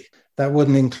country. That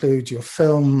wouldn't include your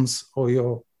films or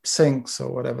your syncs or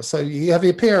whatever. So you have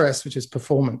your PRS, which is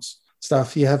performance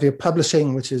stuff. You have your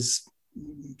publishing, which is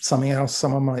something else.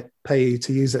 Someone might pay you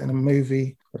to use it in a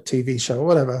movie or TV show or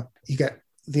whatever. You get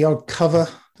the odd cover.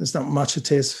 There's not much of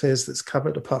Tears for Fears that's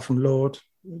covered apart from Lord,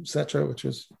 etc., which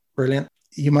was brilliant.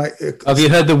 You might have you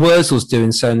heard the Wurzels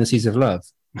doing "Sowing the Seeds of Love"?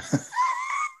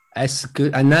 That's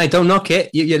good. And no, don't knock it.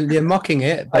 You're mocking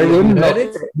it. I wouldn't heard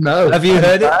it. No. Have you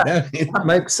heard it? No. That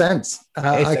makes sense.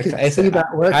 I could see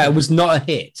that working. It was not a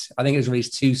hit. I think it was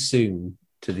released too soon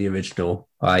to the original.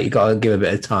 You got to give a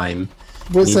bit of time.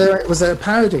 Was there a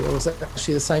parody, or was it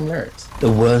actually the same lyrics? The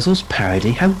Wurzels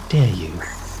parody? How dare you?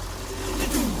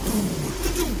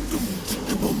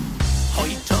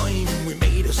 High time we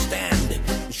made a stand,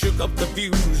 shook up the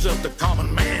views of the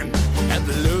common man, and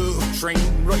the love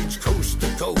train rides coast to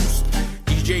coast.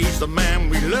 DJ's the man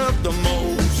we love the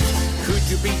most. Could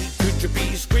you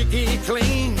be squeaky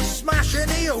clean, smashing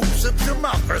the hopes of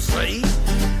democracy?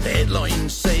 The headline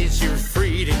says you're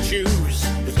free to choose,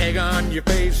 with egg on your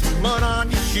face and mud on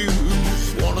your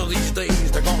shoes. One of these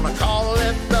days they're gonna call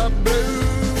it the blues.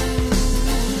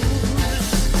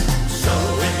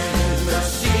 Sowing the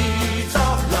seeds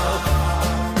of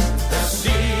love, the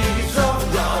seeds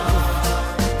of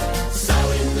love.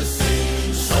 Sowing the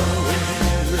seeds of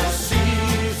love,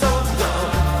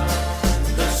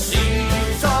 the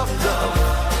seeds of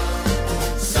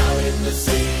love. Sowing the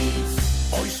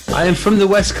seeds. I am from the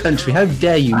West Country. How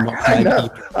dare you mock my people?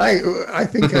 I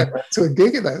think I went to a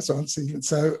gig at those once even.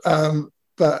 So,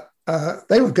 but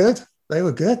they were good. They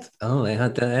were good. Oh, they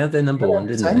had their number one,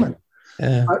 didn't they?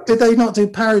 Yeah. Did they not do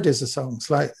parodies of songs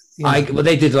like? Well,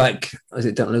 they did like, was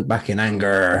it "Don't Look Back in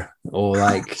Anger" or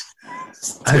like?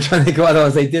 I'm trying to think of what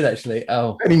ones they did actually.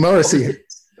 Oh, Eddie Morrissey.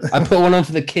 I put one on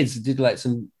for the kids. They did like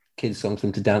some kids songs for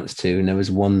them to dance to, and there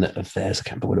was one of theirs. I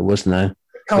can't remember what it was now.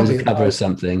 It was a cover of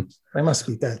something. They must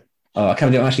be dead. Oh, I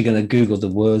can't believe I'm actually going to Google the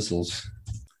Wurzels.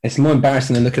 It's more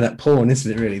embarrassing than looking at porn,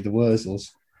 isn't it? Really, the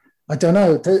Wurzels. I don't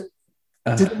know. Did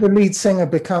the lead singer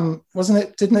become?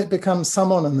 Didn't it become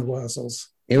someone in the Wurzels?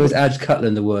 It was Adge Cutler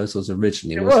in the Wurzels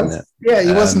originally, wasn't it? Yeah,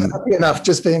 he wasn't happy enough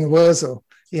just being a Wurzel.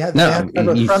 You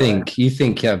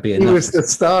think that'd be enough. He was the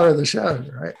star of the show,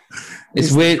 right?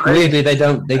 It's weird. Weirdly, they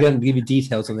don't give you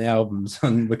details on the albums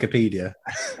on Wikipedia.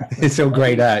 It's all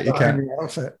grayed out. You can't.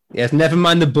 Yes, never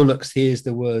mind the Bullocks. Here's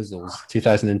the Wurzels,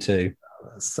 2002.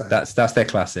 That's their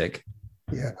classic.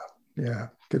 Yeah.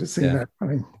 Could have seen that. I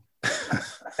mean,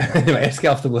 anyway, let's get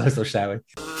off the Wurzels, shall we?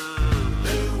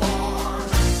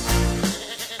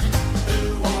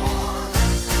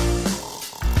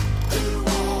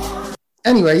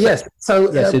 Anyway, yes.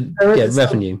 So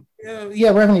revenue.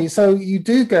 Revenue. So you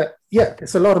do get,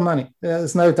 it's a lot of money.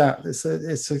 There's no doubt. It's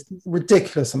a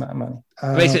ridiculous amount of money.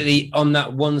 Basically, on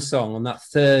that one song, on that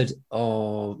third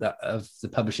of the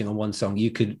publishing on one song, you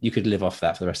could live off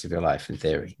that for the rest of your life, in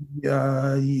theory.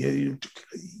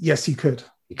 Yes, you could.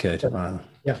 You could. Wow.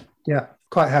 Yeah,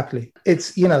 quite happily.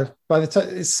 It's by the time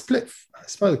it's split, I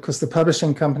suppose, because the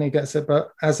publishing company gets it,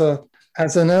 but as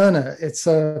an earner, it's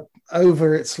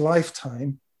over its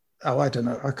lifetime. I don't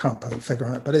know. I can't put a figure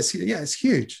on it, but it's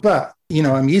huge. But, you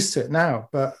know, I'm used to it now,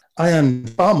 but I earn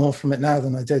far more from it now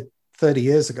than I did 30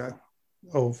 years ago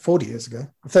or 40 years ago,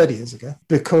 30 years ago.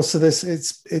 Because of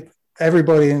this,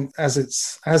 everybody, as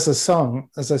a song,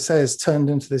 as I say, has turned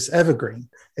into this evergreen.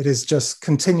 It is just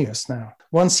continuous now.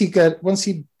 Once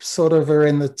you sort of are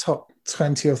in the top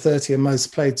 20 or 30 of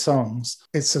most played songs,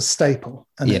 it's a staple.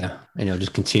 And and you'll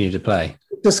just continue to play.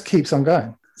 It just keeps on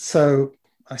going. So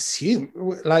I assume,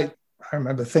 like, I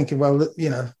remember thinking, well, you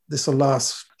know, this will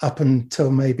last up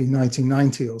until maybe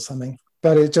 1990 or something,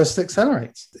 but it just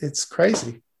accelerates. It's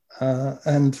crazy.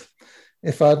 And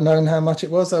if I'd known how much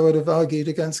it was, I would have argued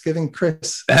against giving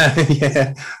Chris.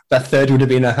 Yeah, that third would have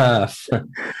been a half.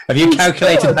 Have you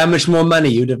calculated how much more money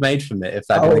you'd have made from it if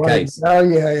that were the case? Oh,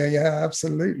 yeah,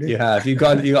 absolutely. You have. You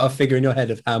got a figure in your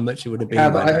head of how much it would have been.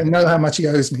 I know how much he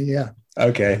owes me. Yeah.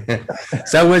 Okay.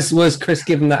 So was Chris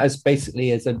given that as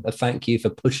basically as a thank you for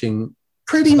pushing?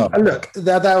 Pretty much. Look,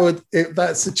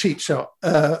 that's a cheap shot,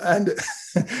 and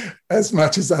as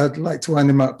much as I'd like to wind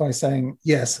him up by saying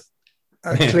yes.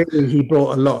 Clearly, he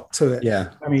brought a lot to it. Yeah,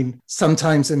 I mean,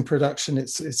 sometimes in production,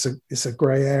 it's a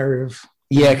grey area of.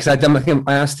 Yeah, because I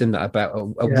asked him that about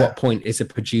at what point is a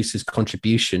producer's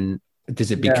contribution,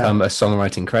 does it become a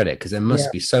songwriting credit? Because there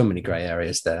must be so many grey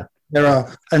areas there. There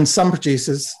are, and some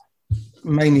producers,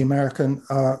 mainly American,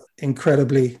 are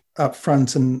incredibly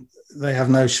upfront and they have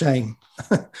no shame.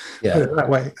 Put it that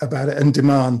way about it, and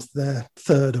demand their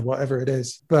third or whatever it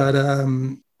is. But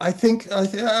I think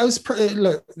I was pretty.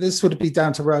 Look, this would be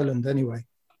down to Roland anyway.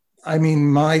 I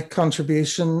mean, my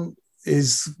contribution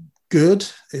is good.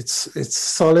 It's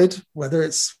solid. Whether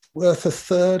it's worth a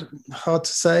third, hard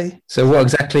to say. So, what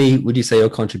exactly would you say your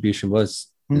contribution was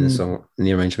in the song, in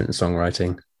the arrangement and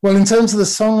songwriting? Well, in terms of the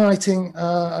songwriting,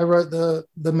 I wrote the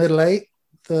middle eight.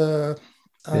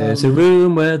 There's a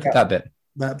room where that bit.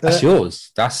 That's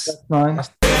yours. That's mine.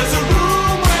 There's a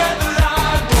room where the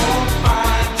light won't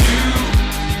find you.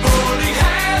 Holding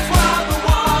hands while the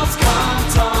walls come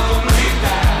tumbling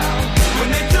down. When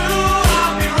they do,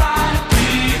 I'll be right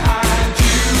behind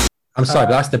you. I'm sorry,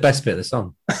 but that's the best bit of the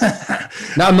song.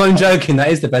 No, I'm not joking. That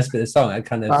is the best bit of the song. I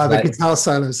kind of the guitar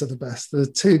solos are the best. The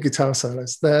two guitar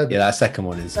solos. That second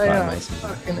one is quite amazing.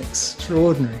 Fucking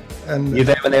extraordinary. And you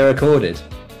there when they were recorded?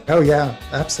 Oh yeah,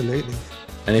 absolutely.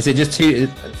 And is it just two?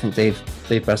 I think Dave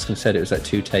Bascom said it was like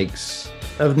 2 takes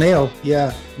of Neil.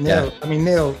 Yeah, Neil. Yeah. I mean,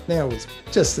 Neil was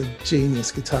just a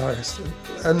genius guitarist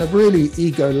and a really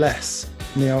ego-less.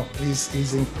 Neil,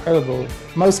 he's incredible.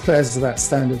 Most players of that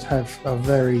standard are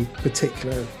very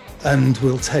particular and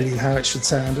will tell you how it should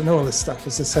sound and all this stuff.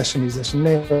 As a session musician,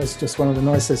 Neil is just one of the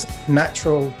nicest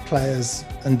natural players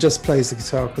and just plays the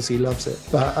guitar because he loves it.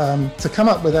 But to come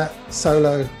up with that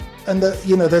solo. And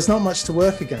there's not much to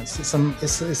work against.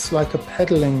 It's like a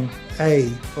pedaling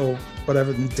A or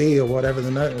whatever, D or whatever the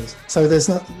note is. So there's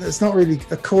not really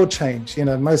a chord change. You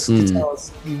know, most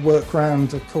guitars you work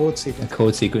around a chord sequence. A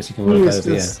chord sequence you can work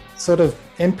over. Sort of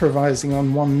improvising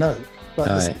on one note, but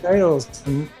the scales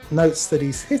and notes that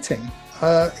he's hitting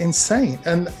are insane.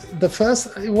 And the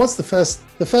first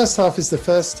half is the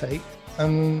first take.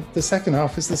 And the second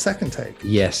half is the second take.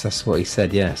 Yes, that's what he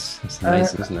said. Yes, it's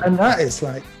amazing, isn't it? And that is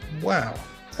like, wow.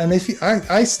 And if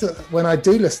I still, when I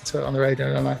do listen to it on the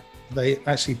radio and they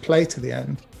actually play to the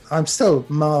end, I'm still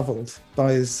marveled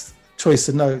by his choice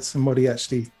of notes and what he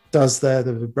actually does there,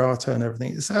 the vibrato and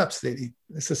everything. It's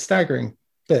a staggering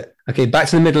bit. Okay, back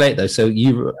to the middle eight though.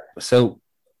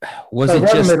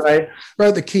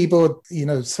 Wrote the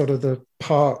keyboard, sort of the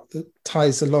part that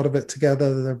ties a lot of it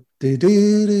together. The do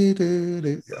do do do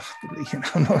do.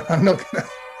 I'm not gonna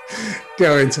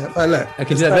go into it. But look,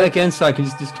 okay, do that bit again. Sorry, can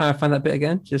you just clarify that bit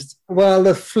again?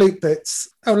 The flute bits.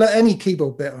 Any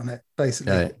keyboard bit on it,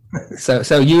 basically. Right.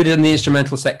 So you did the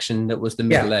instrumental section that was the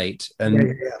middle eight,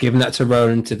 and given that to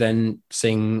Roland to then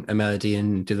sing a melody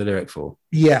and do the lyric for.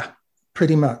 Yeah,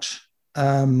 pretty much.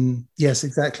 Yes,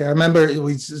 exactly. I remember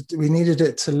we needed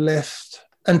it to lift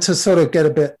and to sort of get a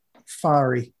bit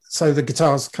fiery. So the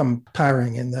guitars come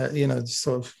powering in there,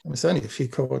 sort of, it's only a few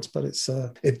chords, but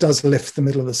it does lift the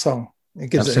middle of the song. It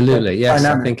gives absolutely, yes.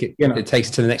 dynamic, I think it takes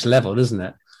it to the next level, doesn't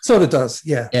it? Sort of does,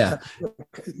 yeah. Yeah.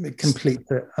 It completes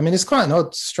it. I mean, it's quite an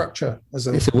odd structure. It's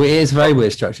a very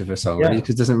weird structure for a song, really,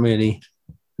 because it doesn't really.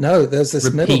 No, there's this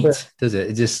repeat, middle bit. Does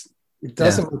it? It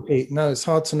doesn't repeat. No, it's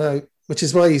hard to know. Which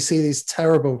is why you see these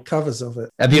terrible covers of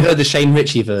it. Have you heard the Shane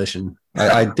Ritchie version?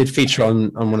 I did feature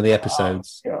on one of the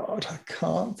episodes. Oh, God, I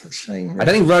can't. Shane Ritchie. I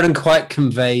don't think Roland quite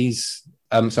conveys.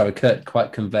 Kurt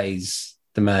quite conveys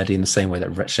the melody in the same way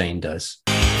that Shane does.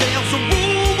 There's a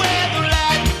room where the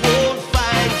light won't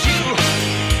find you.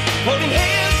 Holding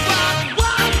hands while the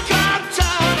walls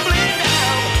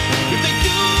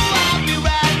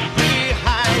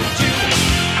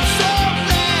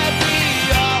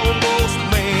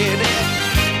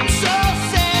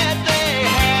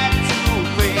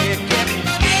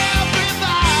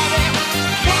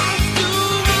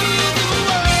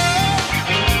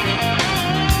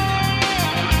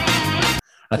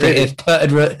think if Kurt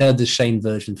had heard the Shane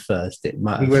version first, it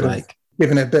might have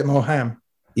given it a bit more ham.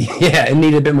 Yeah, it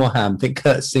needed a bit more ham. I think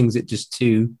Kurt sings it just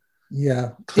too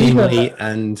cleanly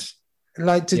and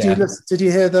like. Did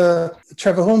you hear the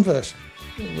Trevor Horn version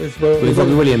with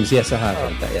Robbie Williams? Yes, I have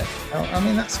heard that. Yeah, I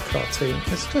mean that's a cartoon.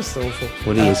 It's just awful.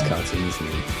 Well, he is cartoon, isn't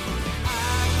he?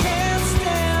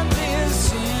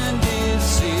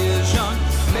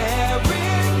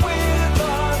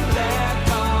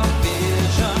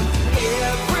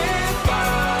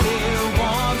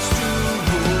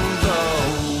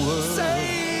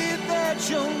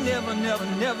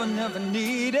 Never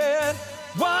needed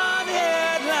one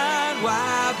headline.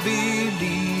 Why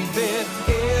believe it?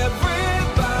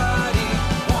 Everybody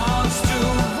wants to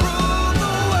rule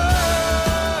the world.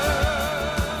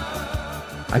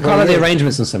 I quite like the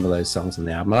arrangements on some of those songs on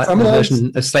the album. I like the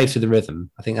version of "Slave to the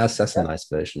Rhythm." I think that's a nice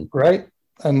version. Great,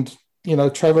 and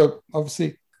Trevor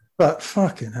obviously, but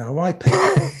fucking hell, why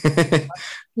pick?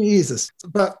 Jesus,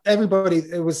 but everybody,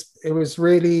 it was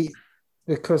really.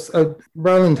 Because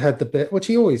Roland had the bit, which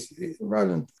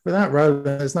without Roland,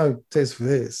 there's no Tears for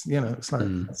Fears, it's like,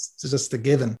 it's just a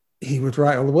given. He would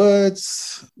write all the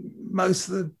words, most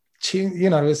of the tune,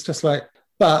 it's just like,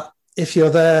 but if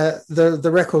you're there,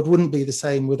 the record wouldn't be the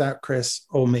same without Chris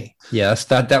or me. Yes,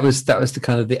 that was the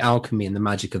kind of the alchemy and the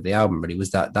magic of the album, really, was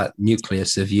that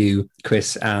nucleus of you,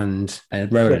 Chris and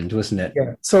Roland, wasn't it?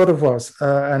 Yeah, sort of was.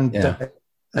 And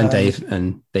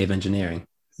Dave engineering.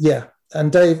 Yeah. And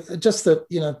Dave, just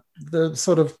the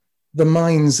sort of the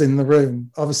minds in the room.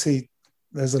 Obviously,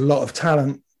 there's a lot of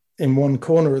talent in one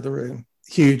corner of the room,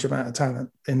 huge amount of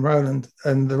talent in Roland,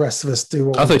 and the rest of us do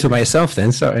all. I thought you were talking about yourself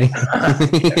then, sorry.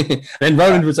 Then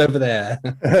Roland was over there.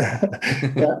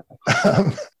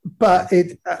 But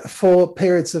for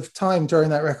periods of time during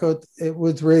that record, it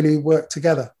would really work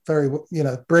together very,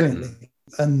 brilliantly.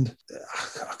 And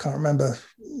I can't remember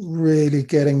really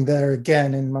getting there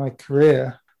again in my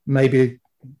career. Maybe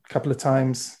a couple of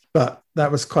times, but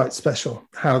that was quite special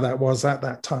how that was at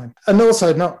that time. And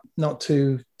also not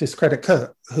to discredit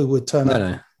Kurt, who would turn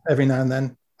up every now and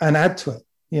then and add to it.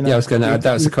 I was going to.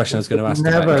 That was the question I was going to ask.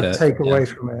 Never take away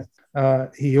from it.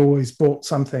 He always bought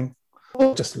something,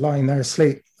 just lying there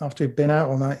asleep after he'd been out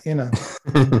all night.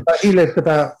 But he lived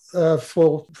about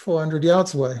 400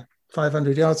 yards away,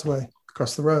 500 yards away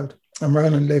across the road, and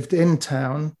Roland lived in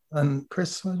town. And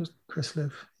Chris, where does Chris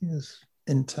live? He was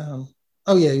in town.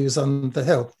 Oh yeah, he was on the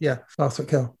hill. Yeah,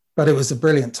 Barthwick Hill. But it was a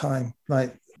brilliant time.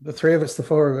 Like the three of us, the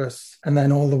four of us, and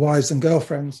then all the wives and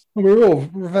girlfriends. And we were all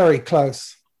very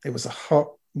close. It was a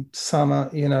hot summer,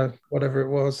 whatever it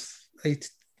was. 80,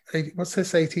 what's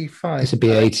this? 85. This would be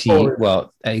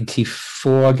 84,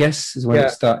 I guess, is when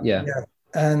it started. Yeah.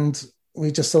 And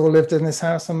we just all lived in this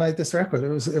house and made this record.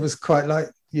 It was quite like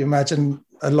you imagine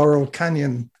a Laurel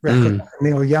Canyon record,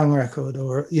 Neil Young record,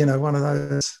 or one of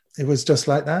those. It was just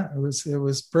like that. It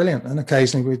was brilliant. And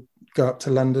occasionally we'd go up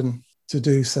to London to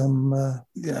do some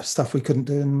stuff we couldn't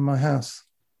do in my house.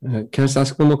 Can I just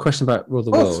ask one more question about Rule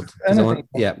the World?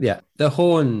 The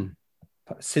horn,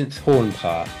 synth horn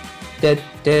part. That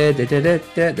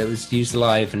was used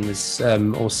live and was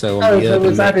also on the Urban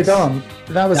was added on.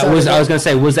 I was going to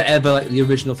say, was it ever like the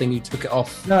original thing? You took it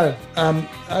off? No.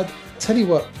 I'll tell you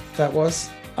what that was.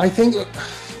 I think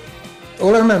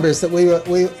all I remember is that we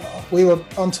were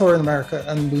on tour in America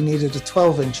and we needed a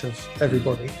 12-inch of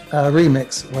Everybody,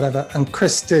 remix, whatever, and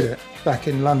Chris did it back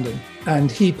in London,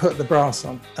 and he put the brass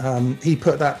on. He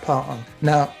put that part on.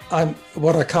 Now,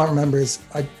 what I can't remember is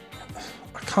I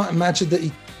can't imagine that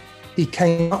he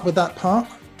came up with that part.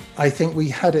 I think we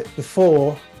had it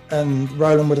before, and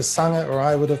Roland would have sung it, or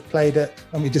I would have played it,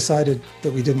 and we decided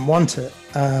that we didn't want it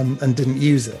and didn't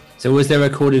use it. So was there a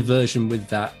recorded version with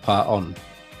that part on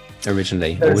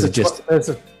originally, or was it just? There's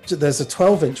a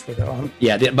 12-inch with it on.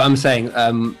 Yeah, but I'm saying.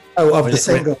 Of the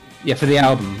single. Yeah, for the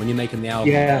album, when you're making the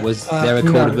album, was there a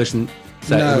recorded version?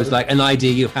 So it was like an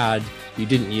idea you had, you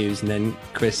didn't use, and then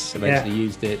Chris eventually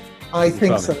used it. I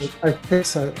think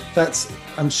so.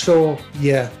 I'm sure.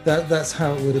 Yeah, that's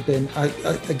how it would have been. I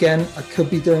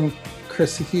could be doing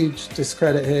Chris a huge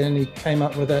discredit here, and he came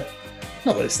up with it.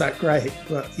 Not that it's that great,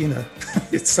 but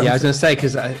it's something. Yeah, I was going to say,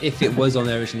 because if it was on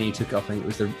there originally, you took it off, I think it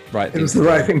was the right thing. It was the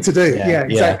right thing to do. Yeah,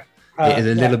 exactly. It is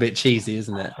a little bit cheesy,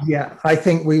 isn't it? Yeah, I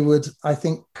think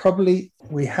probably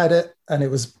we had it, and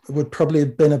it would probably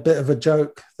have been a bit of a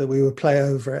joke that we would play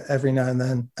over it every now and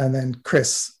then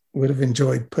Chris would have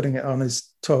enjoyed putting it on his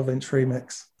 12-inch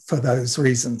remix for those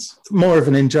reasons. More of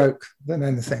an in-joke than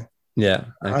anything. Yeah,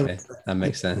 okay, that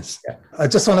makes sense. Yeah. I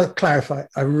just want to clarify,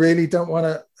 I really don't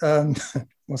want to,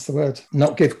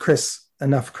 not give Chris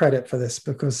enough credit for this,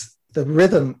 because the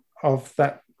rhythm of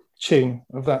that tune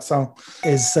of that song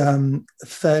is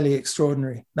fairly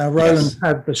extraordinary. Now, Roland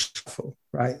had the shuffle,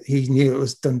 right? He knew it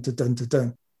was dun dun dun dun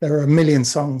dun. There are a million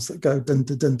songs that go dun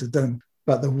dun dun dun dun,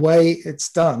 but the way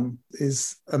it's done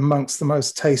is amongst the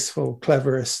most tasteful,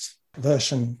 cleverest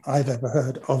version I've ever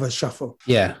heard of a shuffle.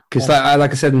 Yeah, because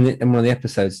like I said in one of the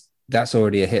episodes, that's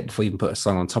already a hit before you even put a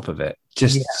song on top of it.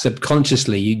 Just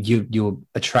subconsciously, you're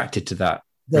attracted to that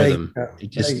rhythm.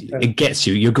 It gets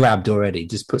you. You're grabbed already.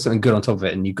 Just put something good on top of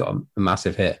it, and you've got a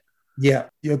massive hit. Yeah,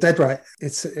 you're dead right.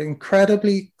 It's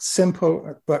incredibly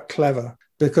simple but clever,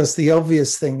 because the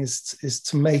obvious thing is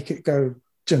to make it go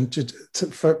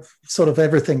for sort of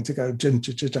everything to go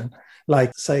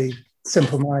like, say,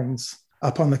 Simple Minds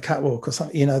up on the catwalk or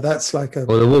something. That's like a...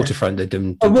 Or the waterfront.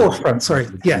 Waterfront, sorry.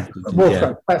 Yeah,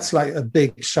 waterfront. That's like a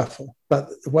big shuffle. But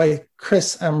the way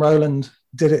Chris and Roland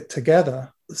did it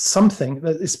together, something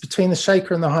that is between the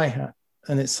shaker and the hi-hat.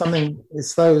 And it's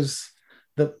those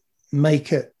that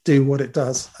make it do what it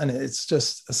does. And it's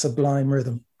just a sublime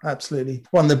rhythm. Absolutely.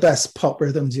 One of the best pop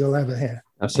rhythms you'll ever hear.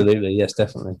 Absolutely. Yes,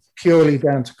 definitely. Purely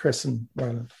down to Chris and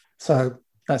Roland. So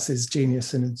that's his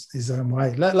genius in his own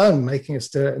way, let alone making us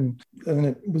do it. And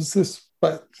it was this,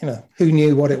 but who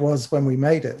knew what it was when we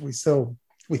made it? We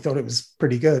thought it was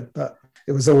pretty good, but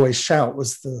it was always Shout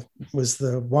was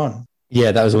the one.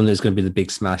 Yeah, that was one that was going to be the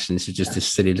big smash, and this was just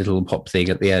this silly little pop thing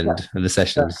at the end of the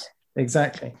sessions.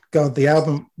 Exactly. God, the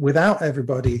album, without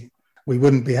everybody, we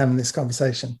wouldn't be having this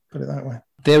conversation, put it that way.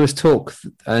 There was talk,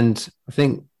 and I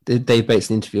think Dave Bates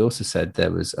in the interview also said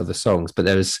there was other songs, but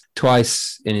there was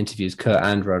twice in interviews, Kurt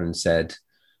and Roland said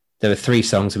there were 3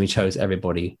 songs and we chose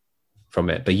everybody from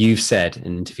it. But you've said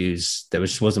in interviews there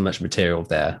just wasn't much material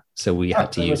there, so we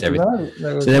had to use everything.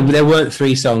 So there weren't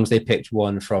 3 songs, they picked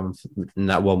one from, and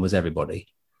that one was everybody.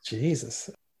 Jesus.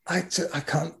 I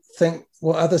can't think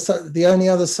what other the only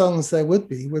other songs there would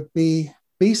be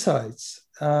B-sides.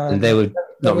 And they were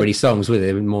not really songs, were they?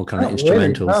 They were more kind of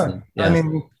instrumentals. Really, no. Yeah. I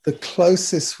mean, the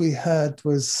closest we had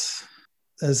there's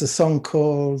a song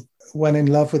called When in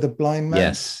Love with a Blind Man.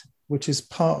 Yes. Which is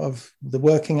part of the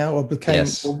working out,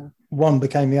 or one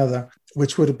became the other,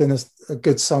 which would have been a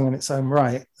good song in its own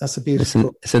right. That's a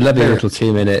beautiful... It's a lovely little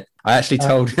 2-minute. I actually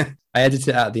told... I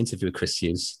edited out the interview with Chris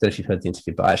Hughes. I don't know if you've heard the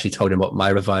interview, but I actually told him what my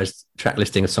revised track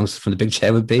listing of songs from the Big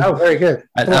Chair would be. Oh, very good.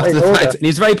 And after the fact, and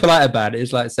he's very polite about it.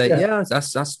 He's like,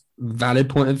 that's valid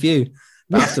point of view.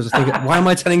 But afterwards, I was thinking, why am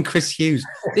I telling Chris Hughes?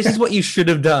 This is what you should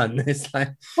have done. It's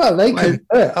like, well, they could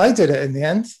do it. I did it in the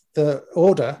end. The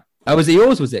order. Oh, was it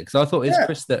yours? Was it? Because I thought it was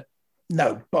Chris that.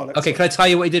 No, bollocks. Okay, can I tell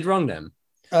you what he did wrong then?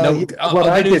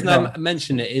 The reason I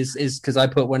mention it is because I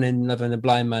put One in Love and a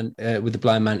Blind Man with the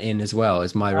Blind Man in as well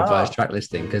as my revised track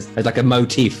listing, because there's like a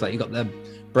motif, like you got the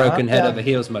broken head over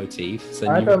heels motif. So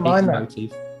I don't mind that.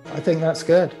 Motif. I think that's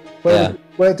good.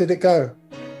 Where did it go?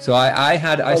 So I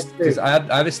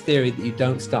have this theory that you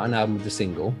don't start an album with a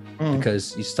single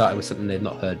because you started with something they've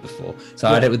not heard before. So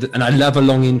I did and I love a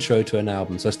long intro to an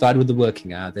album. So I started with The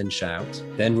Working Hour, then Shout,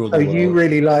 then Rule the World. You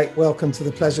really like Welcome to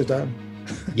the Pleasure Dome?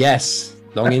 Yes.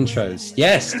 Long intros.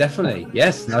 Yes, definitely.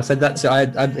 Yes. And I said that I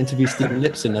interviewed Stephen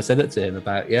Lipson. I said that to him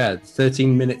about,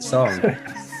 13-minute song.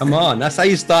 Come on. That's how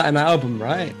you start an album,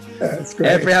 right? That's great.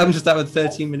 Every album just start with a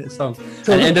 13-minute song.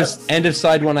 And end of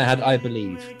side 1, I had I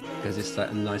Believe, because it's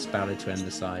like a nice ballad to end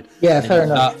the side. Yeah, fair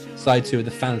enough. Side 2 with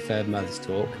the fanfare of Mother's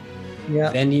Talk.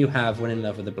 Yeah. Then you have When in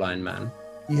Love with a Blind Man.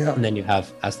 Yeah. And then you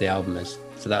have As the Album Is.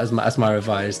 So that's my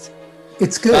revised.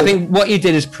 It's good. I think what you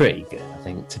did is pretty good, I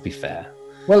think, to be fair.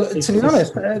 Well, to be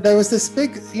honest, there was this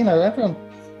big, everyone,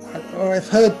 or I've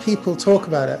heard people talk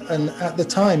about it, and at the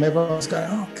time, everyone was going,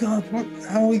 "Oh God,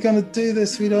 how are we going to do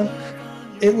this?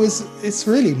 It's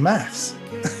really maths."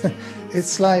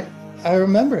 It's like, I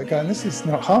remember it going, "This is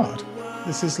not hard.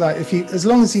 This is like, as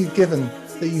long as you've given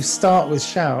that you start with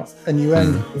Shout and you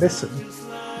end with Listen."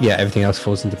 Yeah, everything else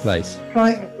falls into place.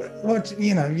 Like,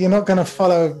 you're not going to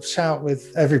follow Shout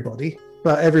with everybody,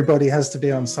 but everybody has to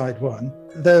be on side 1.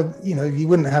 You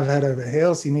wouldn't have Head Over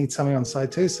Heels. You need something on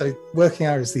side 2. So Working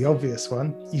Hour is the obvious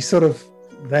one. You sort of,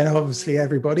 then obviously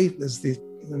Everybody is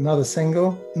another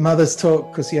single. Mother's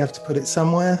Talk, because you have to put it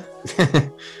somewhere.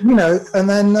 And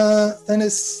then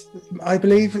it's, I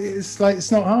believe it's like,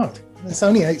 it's not hard. It's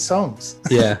only 8 songs.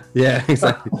 Yeah,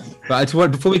 exactly. But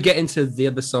before we get into the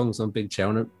other songs on Big Chair,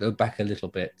 I want to go back a little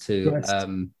bit to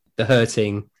The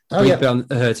Hurting, on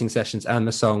the Hurting sessions and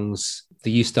the songs that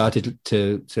you started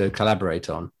to collaborate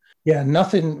on. Yeah,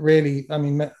 nothing really. I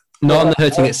mean, Not on the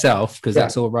Hurting itself, because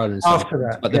that's all Roland songs, after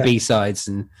that, but the B-sides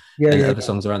and other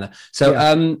songs around that. So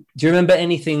do you remember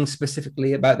anything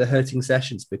specifically about the Hurting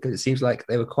sessions? Because it seems like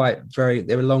they were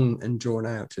long and drawn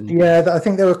out. And I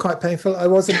think they were quite painful. I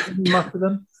wasn't in much of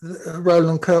them.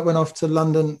 Roland and Kurt went off to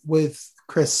London with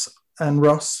Chris and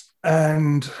Ross,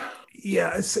 and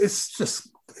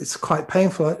it's quite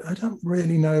painful. I don't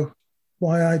really know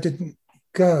why I didn't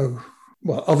go.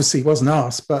 Well, obviously wasn't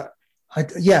asked, but I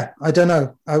don't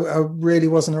know. I really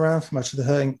wasn't around for much of the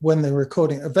Hurting when they were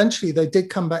recording. Eventually, they did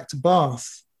come back to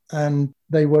Bath, and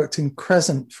they worked in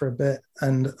Crescent for a bit,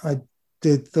 and I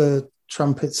did the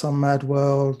trumpets on Mad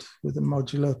World with a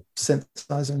modular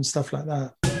synthesizer and stuff like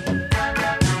that.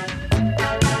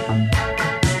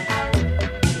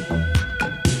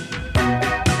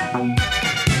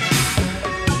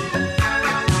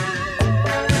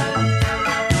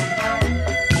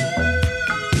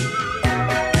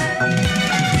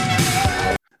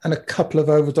 And a couple of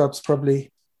overdubs,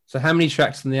 probably. So how many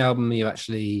tracks on the album are you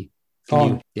actually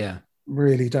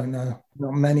Really don't know.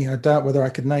 Not many. I doubt whether I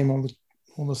could name all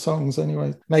the songs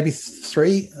anyway. Maybe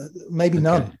 3, maybe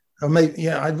none. Or maybe,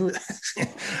 I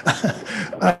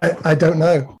don't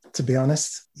know, to be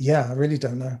honest. I really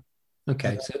don't know.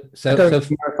 Okay. I don't know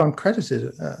if I'm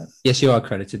credited. Yes, you are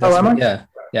credited. Am I? Yeah,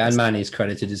 and Manny's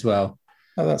credited as well.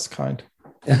 Oh, that's kind.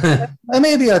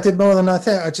 Maybe I did more than I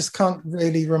think. I just can't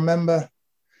really remember.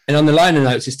 And on the liner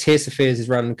notes, it's Tears for Fears is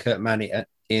Roland, Kurt, Manny,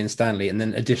 Ian Stanley, and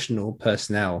then additional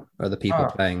personnel are the people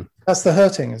playing. That's the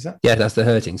Hurting, is it? Yeah, that's the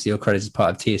Hurting. So you're credited as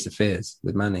part of Tears for Fears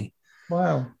with Manny.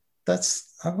 Wow,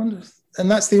 I wonder, and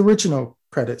that's the original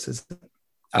credits, is it?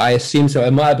 I assume so.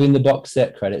 It might have been the box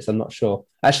set credits. I'm not sure.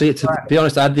 Actually, to be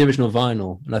honest, I had the original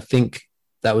vinyl, and I think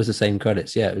that was the same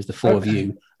credits. Yeah, it was the 4 of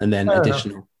you, and then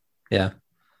additional. Enough. Yeah.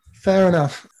 Fair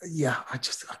enough. Yeah, I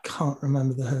can't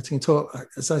remember the Hurting at all,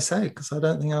 as I say, because I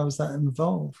don't think I was that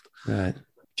involved. Right.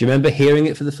 Do you remember hearing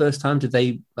it for the first time? Did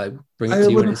they bring it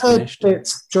to you when it's finished?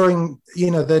 Bits during,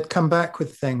 they'd come back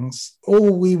with things.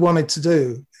 All we wanted to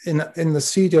do in the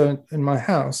studio in my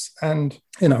house and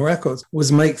in our records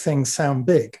was make things sound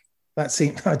big. That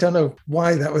seemed, I don't know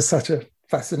why that was such a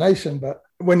fascination, but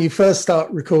when you first start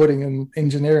recording and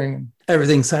engineering,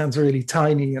 everything sounds really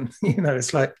tiny and,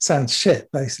 it's like sounds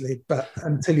shit basically. But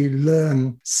until you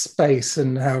learn space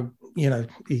and how,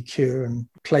 EQ and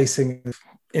placing of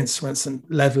instruments and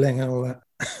leveling and all that,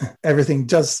 everything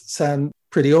does sound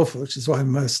pretty awful, which is why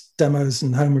most demos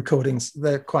and home recordings,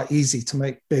 they're quite easy to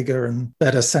make bigger and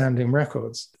better sounding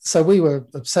records. So we were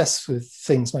obsessed with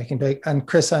things making big, and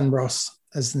Chris and Ross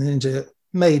as the Ninja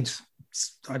made,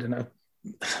 I don't know,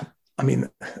 I mean,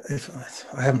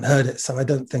 I haven't heard it, so I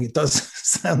don't think it does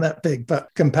sound that big, but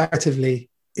comparatively,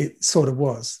 it sort of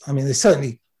was. I mean, they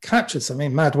certainly captured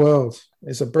something. Mad World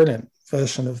is a brilliant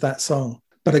version of that song.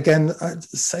 But again, I'd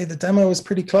say the demo was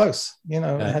pretty close.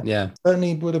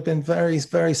 Certainly would have been very,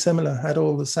 very similar, had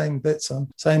all the same bits on.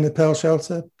 Same with Pearl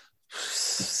Shelter,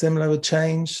 similar with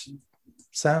Change,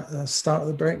 start of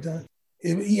the breakdown.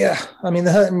 I mean,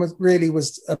 the Hurting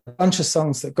was a bunch of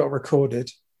songs that got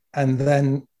recorded, and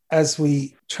then as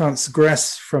we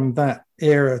transgress from that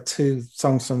era to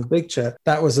songs from the Big Chair,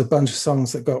 that was a bunch of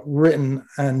songs that got written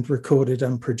and recorded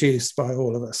and produced by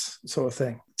all of us, sort of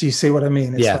thing. Do you see what I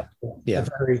mean? It's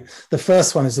the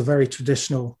first one is a very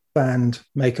traditional band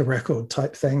make a record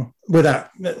type thing. I'm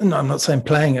not saying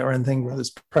playing it or anything, whether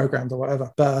it's programmed or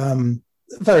whatever, but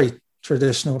very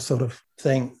traditional sort of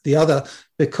thing. The other,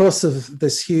 because of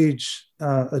this huge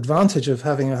advantage of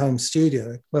having a home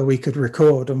studio where we could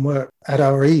record and work at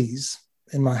our ease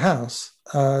in my house,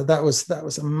 that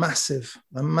was a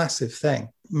massive thing.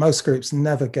 Most groups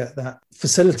never get that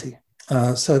facility.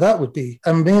 So that would be,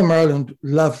 and me and Roland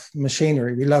love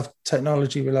machinery. We love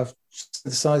technology. We love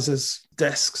synthesizers,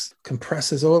 desks,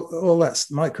 compressors, all that,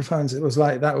 microphones. It was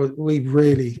like that. We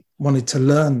really wanted to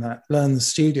learn the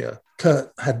studio.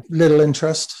 Kurt had little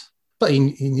interest, but he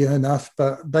knew enough.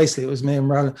 But basically, it was me and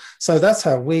Roland. So that's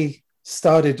how we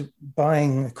started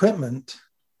buying equipment,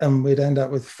 and we'd end up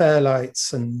with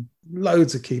Fairlights and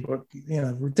loads of keyboard,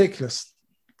 ridiculous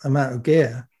amount of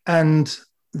gear. And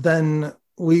then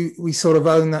we sort of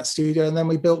owned that studio, and then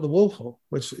we built the Wolf Hall,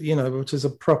 which is a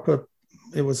proper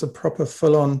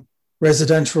full-on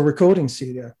residential recording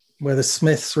studio where the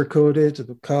Smiths recorded,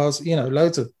 the Cars,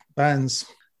 loads of bands.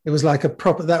 It was like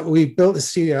that we built the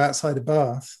studio outside of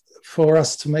Bath for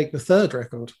us to make the third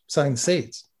record, Sowing the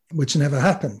Seeds, which never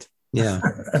happened. Yeah.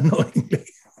 Annoyingly.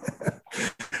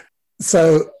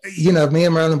 So, me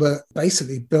and Roland were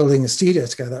basically building a studio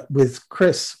together with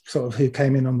Chris, sort of, who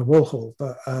came in on the Wall Hall.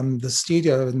 But the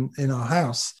studio in our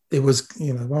house, it was,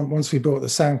 once we bought the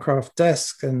Soundcraft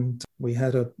desk and we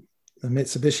had a the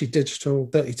Mitsubishi Digital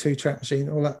 32 track machine,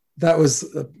 all that. That was,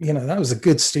 that was a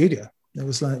good studio. It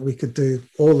was like we could do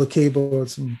all the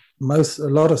keyboards and a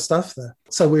lot of stuff there.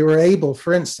 So we were able,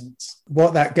 for instance,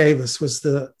 what that gave us was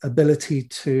the ability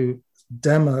to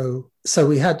demo. So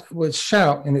we had, with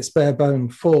Shout in its bare bone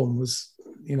form was,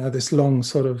 this long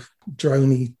sort of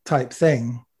droney type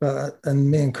thing.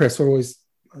 And me and Chris were always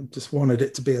just wanted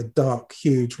it to be a dark,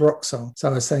 huge rock song. So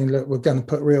I was saying, look, we're going to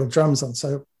put real drums on.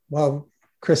 So while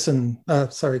Kurt and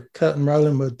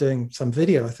Roland were doing some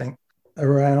video, I think,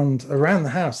 around the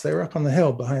house, they were up on the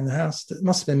hill behind the house. It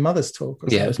must have been Mother's Talk.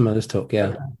 Yeah, it was Mother's Talk,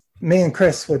 yeah. Me and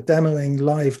Chris were demoing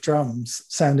live drums,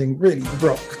 sounding really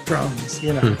rock drums,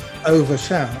 over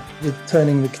Shout, with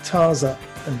turning the guitars up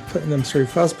and putting them through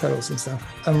fuzz pedals and stuff.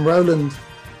 And Roland,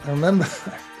 I remember,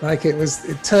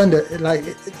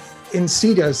 in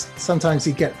studios, sometimes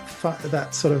you get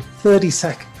that sort of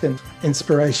 30-second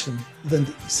inspiration. Then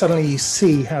suddenly you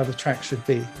see how the track should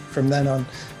be from then on.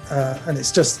 And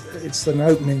it's an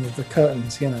opening of the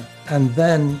curtains, and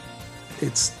then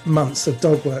it's months of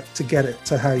dog work to get it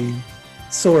to how you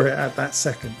saw it at that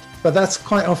second. But that's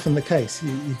quite often the case.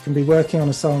 You can be working on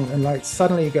a song and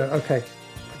suddenly you go, okay,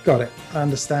 got it. I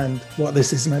understand what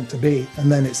this is meant to be.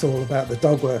 And then it's all about the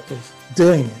dog work of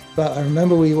doing it. But I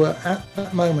remember we were at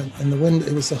that moment in the wind.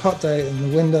 It was a hot day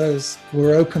and the windows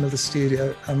were open of the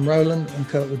studio, and Roland and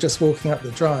Kurt were just walking up the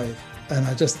drive, and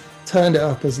I just turned it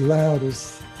up as loud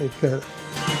as they could.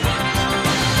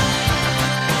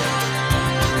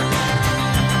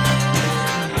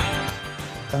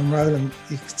 And Roland,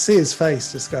 you could see his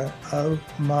face just go, oh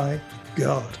my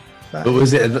God. But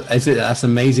that's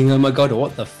amazing, oh my God, or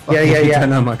what the fuck? Yeah.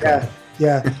 Oh my God.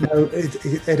 Yeah. No,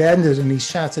 it ended and he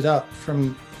shouted up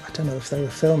from, I don't know if they were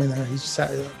filming there, he just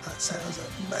shouted up, that sounds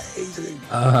amazing.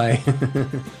 Aye.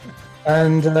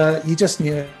 And you just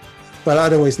knew it. But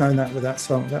I'd always known that with that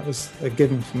song. That was a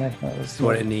given for me. That was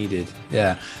what it needed.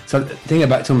 Yeah. So talking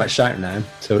about Shout now.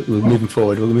 So we're moving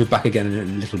forward. We'll move back again in a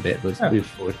little bit, but move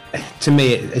forward. To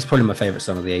me, it's probably my favourite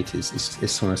song of the 80s.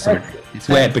 It's one of the songs. It's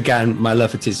where it began. My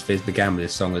love for Tears for Fears began with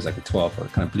this song. As like a 12.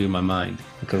 It kind of blew my mind.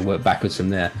 I could work backwards from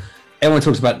there. Everyone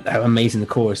talks about how amazing the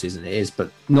chorus is, and it is, but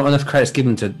not enough credit's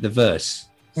given to the verse.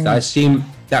 So I assume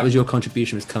that was your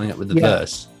contribution, was coming up with the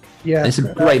verse. Yeah, and it's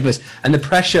a great verse, and the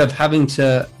pressure of having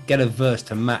to get a verse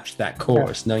to match that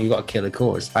chorus, knowing you've got to kill a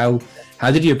chorus. How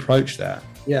did you approach that?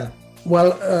 Yeah,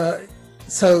 well,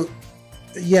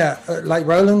 like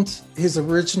Roland, his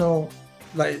original,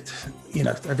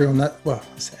 everyone that, well,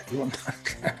 I say everyone,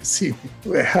 I assume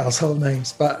we're household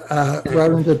names, but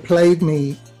Roland had played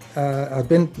me. I'd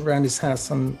been around his house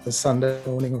on a Sunday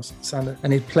morning or Sunday,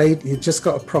 and he'd just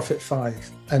got a Prophet 5.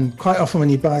 And quite often when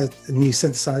you buy a new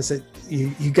synthesizer,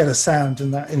 you get a sound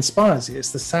and that inspires you.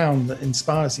 It's the sound that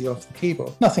inspires you off the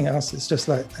keyboard. Nothing else. It's just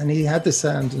and he had the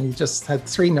sound and he just had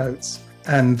 3 notes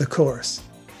and the chorus.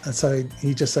 And so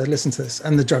he just said, listen to this,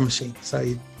 and the drum machine. So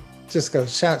he just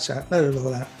goes, shout, let it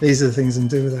all out. These are the things and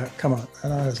do with that. Come on.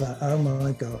 And I was like, oh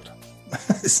my God.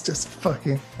 It's just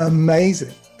fucking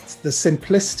amazing. It's the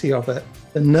simplicity of it,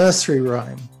 the nursery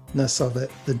rhyme-ness of it,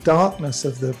 the darkness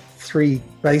of the 3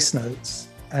 bass notes,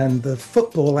 and the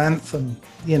football anthem.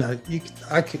 I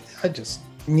just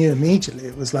knew immediately.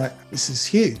 It was like, this is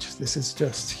huge. This is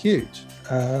just huge.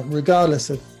 Regardless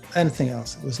of anything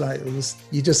else, it's like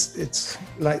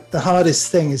the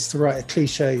hardest thing is to write a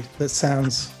cliche that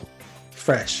sounds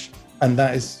fresh, and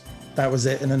that was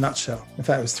it in a nutshell. In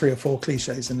fact, it was 3 or 4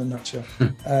 cliches in a nutshell.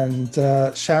 And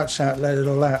shout, let it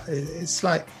all out. It's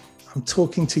like, I'm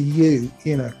talking to you,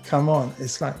 come on.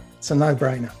 It's like, it's a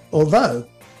no-brainer. Although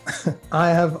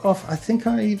I think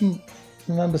I even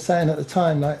remember saying at the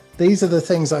time, like, these are the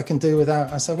things I can do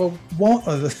without. I said, well, what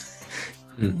are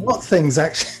what things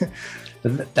actually?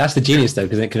 That's the genius, though,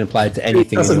 because it can apply to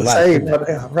anything in your life. Say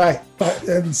right.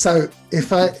 But so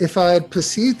if I had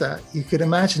pursued that, you could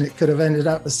imagine it could have ended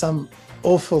up with some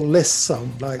awful list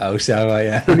song, like Billy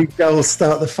Joel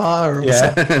Start the Fire, or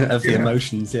something. Of the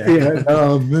emotions,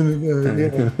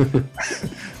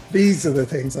 These are the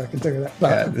things I can do with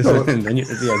that. But, then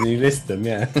you list them,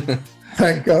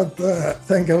 Thank God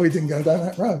we didn't go down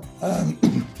that road.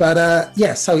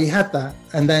 So he had that,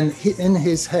 and then in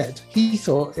his head, he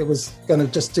thought it was going to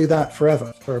just do that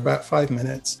forever for about 5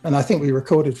 minutes. And I think we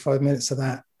recorded 5 minutes of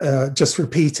that, just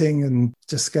repeating and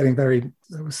just getting there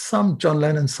was some John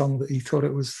Lennon song that he thought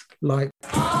it was like.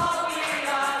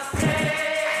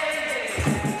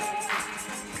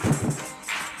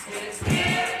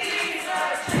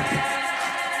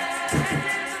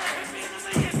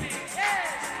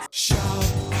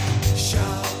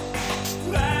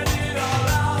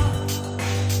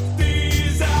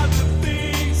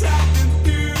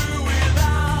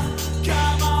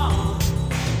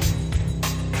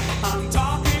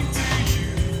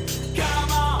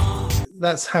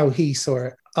 that's how he saw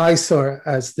it. I saw it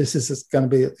as this is going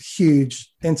to be a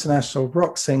huge international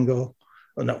rock single,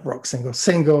 or not rock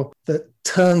single that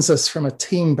turns us from a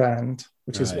team band,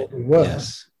 which is what we were,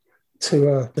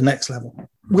 to the next level.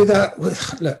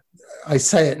 Look, I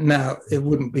say it now, it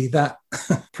wouldn't be that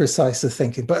precise of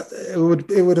thinking, but it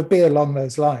would be along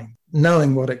those lines,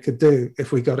 knowing what it could do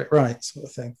if we got it right, sort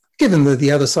of thing. Given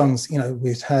the other songs, you know,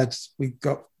 we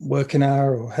got Working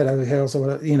Hour or Head Over Heels,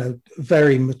 or, you know,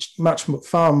 very much more,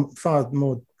 far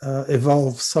more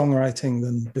evolved songwriting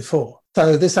than before.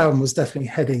 So this album was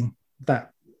definitely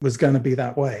was going to be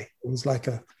that way. It was like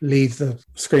a leave the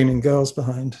screaming girls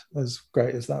behind, as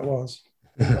great as that was.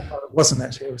 It wasn't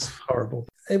actually, it was horrible.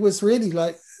 It was really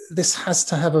like, this has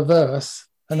to have a verse.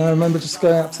 And I remember just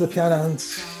going up to the piano and,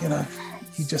 you know,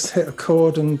 you just hit a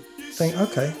chord and think,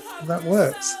 okay, that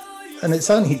works. And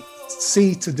it's only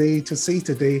C to D to C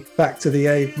to D back to the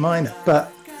A minor,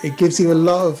 but it gives you a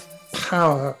lot of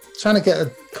power. Trying to get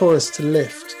a chorus to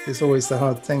lift is always the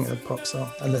hard thing in a pop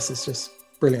song, unless it's just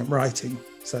brilliant writing,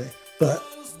 say. But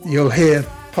you'll hear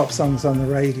pop songs on the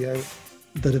radio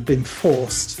that have been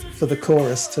forced for the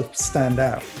chorus to stand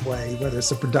out way, whether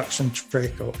it's a production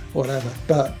trick or whatever.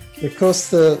 But because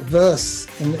the verse,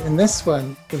 in this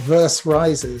one, the verse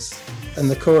rises and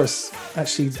the chorus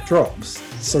actually drops.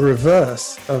 It's a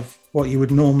reverse of what you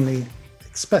would normally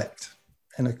expect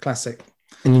in a classic.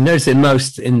 And you notice it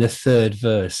most in the third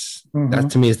verse. That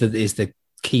to me is the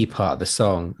key part of the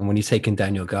song. And when you're taking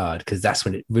down your guard, because that's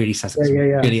when it really starts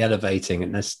really elevating,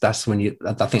 and that's when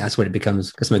I think that's when it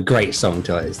becomes a great song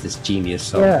to it. It's this genius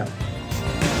song. Yeah.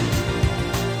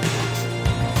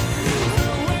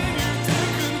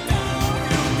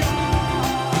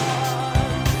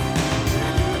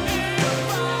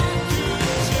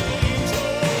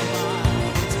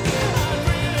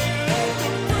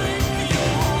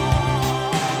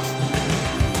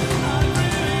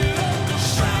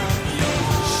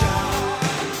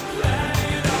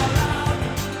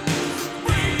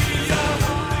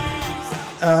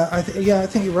 I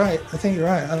think you're right.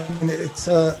 I mean,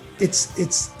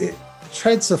 it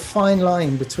treads a fine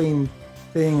line between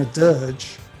being a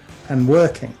dirge and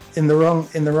working in the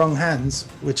wrong hands,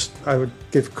 which I would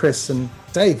give Chris and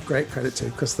Dave great credit to,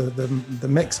 because the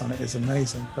mix on it is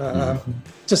amazing. But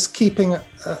just keeping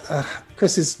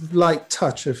Chris's light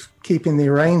touch of keeping the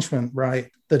arrangement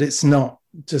right, that it's not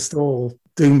just all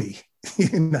doomy,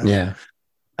 you know. Yeah.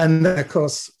 And then, of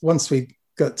course, once we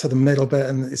got to the middle bit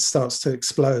and it starts to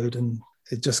explode and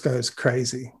it just goes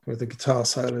crazy with the guitar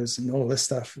solos and all this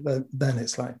stuff, then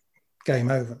it's like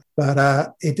game over.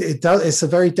 But it's a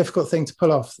very difficult thing to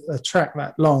pull off, a track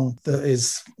that long that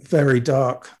is very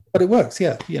dark, but it works.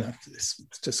 Yeah, you know, it's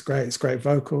just great. It's great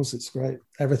vocals. It's great.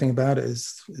 Everything about it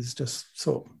is just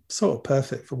sort of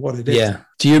perfect for what it is. Yeah.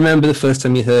 Do you remember the first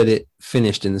time you heard it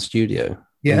finished in the studio?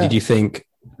 Yeah. And did you think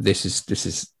this is it?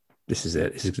 This is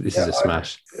a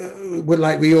smash.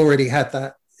 We already had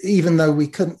that, even though we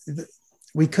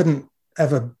couldn't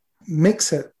ever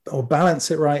mix it or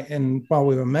balance it right while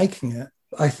we were making it.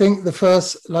 I think the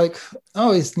first,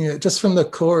 just from the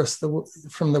chorus,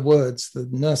 from the words, the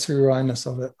nursery rhymeness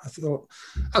of it, I thought,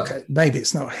 okay, maybe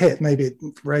it's not a hit, maybe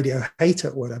radio hate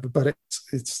it, whatever, but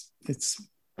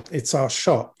it's our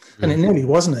shot. And it nearly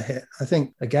wasn't a hit. I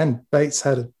think, again, Bates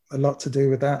had a lot to do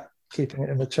with that, keeping it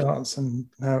in the charts, and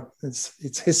now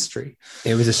it's history.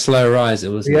 It was a slow rise,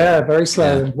 wasn't it? Yeah, very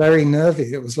slow and very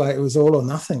nervy. It was like it was all or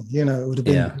nothing, you know. It would have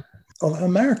been.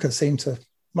 America seemed to,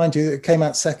 mind you, it came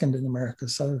out second in America,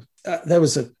 so there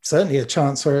was certainly a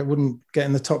chance where it wouldn't get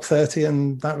in the top 30,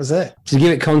 and that was it. To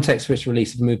give it context for its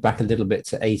release, we've moved back a little bit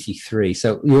to 83.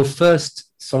 So your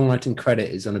first songwriting credit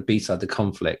is on a B-side, The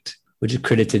Conflict, which is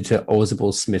credited to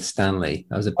Oswald Smith Stanley.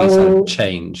 That was a B-side,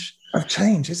 Change. Oh,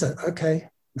 Change, is it? Okay.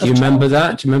 Do you remember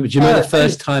that? Do you remember the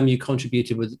first time you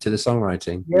contributed to the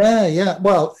songwriting? Yeah.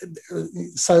 Well,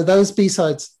 so those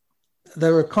B-sides,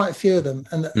 there were quite a few of them,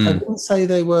 and I wouldn't say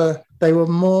they were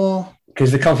more,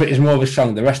 because The Conflict is more of a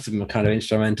song. The rest of them are kind of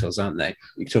instrumentals, aren't they?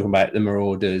 You're talking about The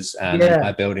Marauders and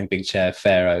My Building Big Chair,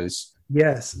 Pharaohs.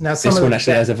 Yes. Now this one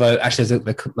actually has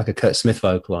like a Kurt Smith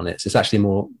vocal on it, so it's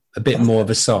actually a bit more of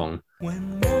a song.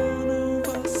 When one of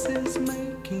us is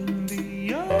making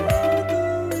the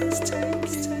other is taking,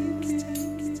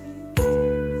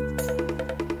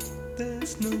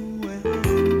 there's no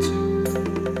end to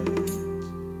it.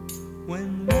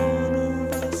 When one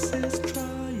of us is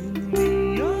trying,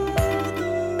 the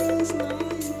other is lying.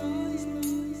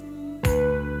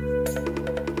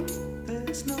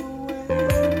 There's no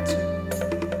end to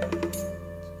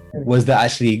it. Was that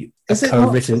actually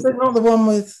co-written? Is it not the one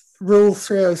with Rule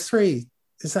 303?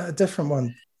 Is that a different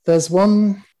one? There's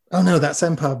one, oh no, that's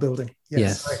Empire Building.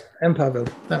 Yes. Right. Empire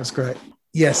Building. That was great.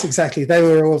 Yes, exactly. They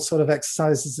were all sort of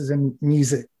exercises in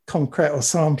music, concrete or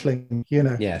sampling, you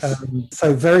know. Yes.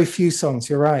 So very few songs.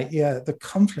 You're right. Yeah, the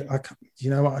conflict. You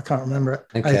know what? I can't remember it.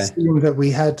 Okay. I assume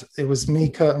that it was me,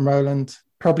 Kurt, and Roland.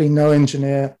 Probably no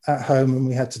engineer at home, and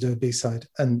we had to do a B-side.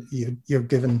 And you're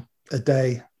given a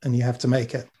day, and you have to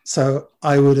make it. So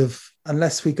I would have,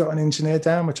 unless we got an engineer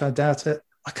down, which I doubt it.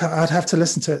 I'd have to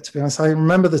listen to it, to be honest. I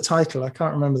remember the title. I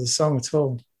can't remember the song at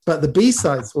all. But the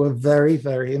B-sides were very,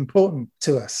 very important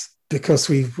to us because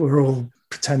we were all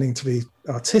pretending to be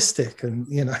artistic, and,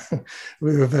 you know,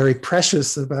 we were very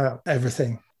precious about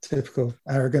everything. Typical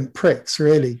arrogant pricks,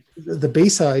 really. The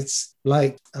B-sides,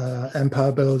 like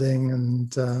Empire Building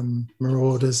and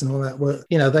Marauders and all that, were,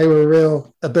 you know, they were a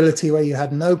real ability where you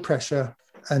had no pressure,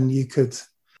 and you could,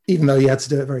 even though you had to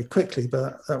do it very quickly,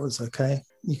 but that was okay.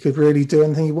 You could really do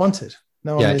anything you wanted.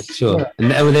 No one was, sure. Yeah.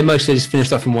 And were they mostly just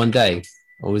finished off in one day?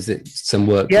 Or was it some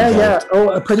work? Yeah.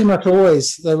 Oh, pretty much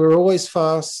always. They were always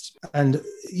fast. And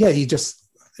yeah, it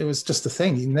was just a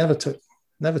thing. You never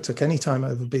took any time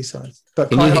over B-sides.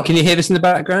 But can you hear this in the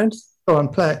background? Go on,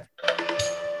 play it.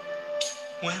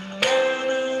 When one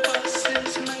of us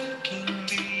is making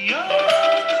the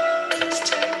others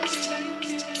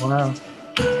taste. Wow.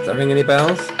 Does that ring any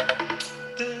bells?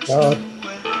 God.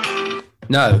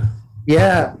 No.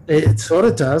 Yeah, it sort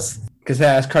of does. Because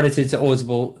it's credited to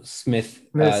Audible Smith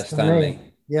Stanley.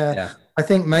 Yeah. I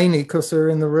think mainly because we were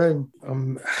in the room.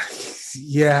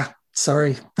 Yeah,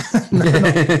 sorry. Not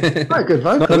a good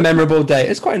vocal. Not a memorable day.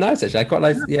 It's quite nice, actually. I quite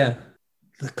like, yeah.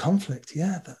 The conflict,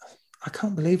 yeah. I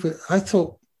can't believe it. I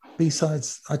thought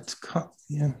B-sides,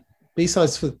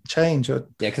 B-sides for change. Yeah,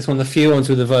 because one of the few ones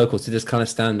with the vocals to just kind of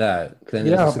stand out. Then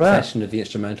there's a succession of the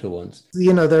instrumental ones.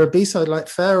 You know, they're a B-side like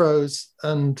Pharaohs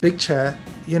and Big Chair.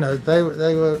 You know, they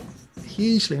were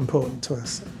hugely important to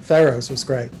us. Pharaohs was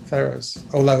great. Pharaohs,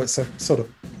 although it's a sort of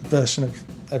version of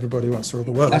Everybody Wants to Rule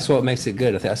the World. That's what makes it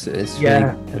good. I think it's really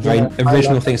a very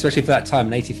original thing, especially for that time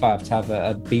in '85, to have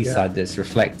a B-side that's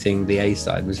reflecting the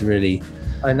A-side was really,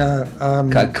 I know,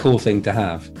 a cool thing to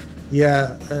have.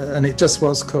 Yeah, and it just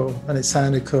was cool, and it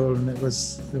sounded cool, and it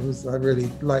was. I really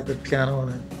liked the piano on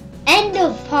it. End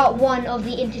of part 1 of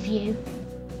the interview.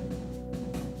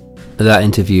 That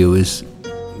interview was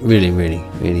really, really,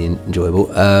 really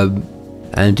enjoyable.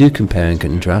 And do compare and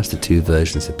contrast the two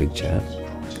versions of Big Chat,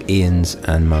 Ian's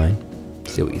and mine.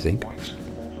 See what you think.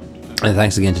 And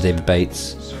thanks again to David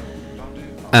Bates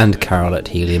and Carole at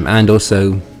Helium, and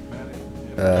also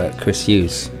Chris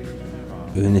Hughes,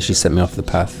 who initially set me off the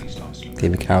path.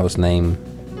 Gave me Carole's name,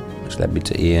 which led me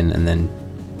to Ian, and then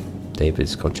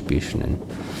David's contribution in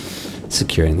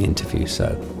securing the interview.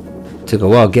 So it took a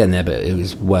while getting there, but it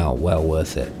was well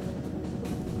worth it.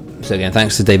 So again,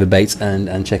 thanks to David Bates,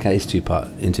 and check out his 2-part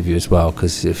interview as well,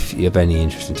 because if you have any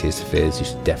interest in Tears for Fears, you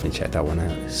should definitely check that one out.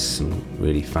 There's some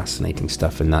really fascinating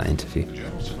stuff in that interview.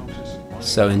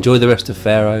 So enjoy the rest of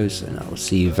Pharaohs, and I will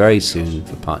see you very soon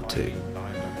for part 2.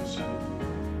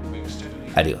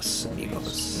 Adios,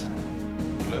 amigos.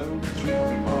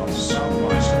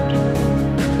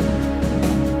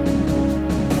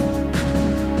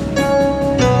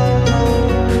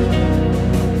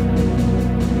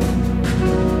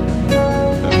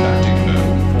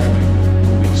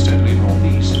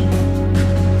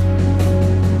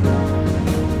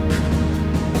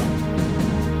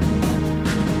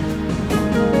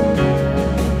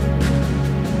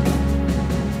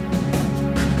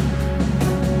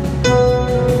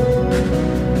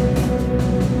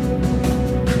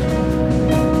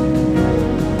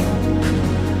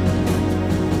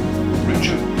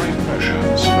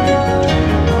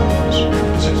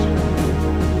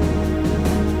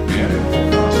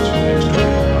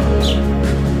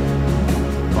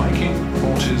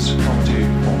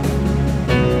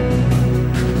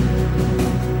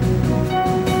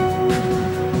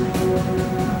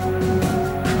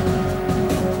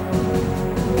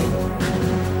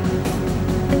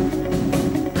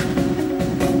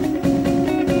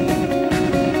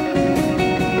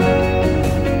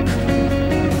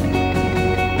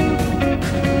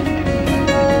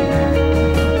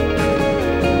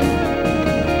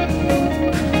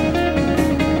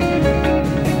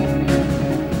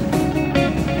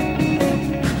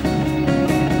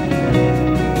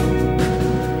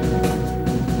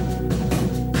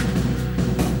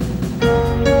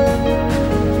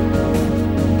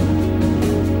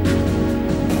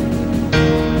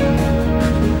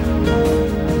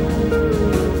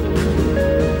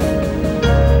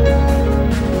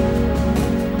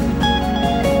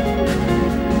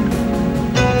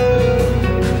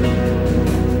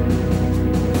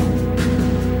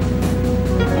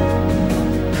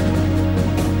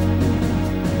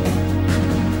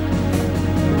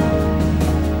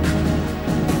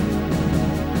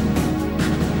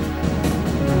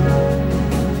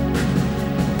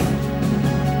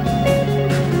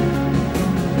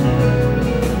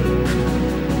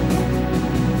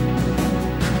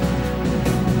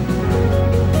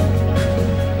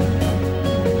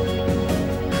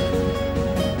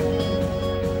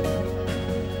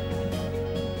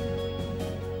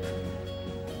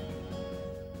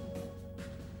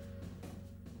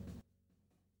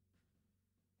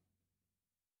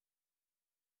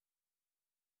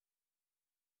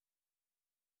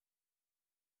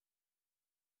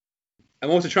 I'm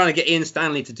also trying to get Ian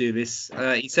Stanley to do this.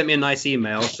 He sent me a nice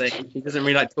email saying he doesn't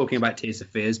really like talking about Tears for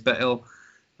Fears, but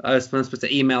I was supposed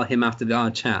to email him after our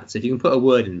chat. So if you can put a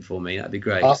word in for me, that'd be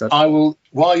great. I will,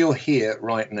 while you're here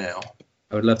right now.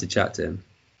 I would love to chat to him.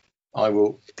 I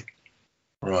will.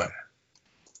 Right.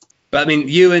 But I mean,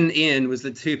 you and Ian was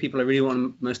the two people I really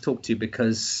want to most talk to,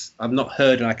 because I've not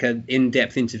heard like an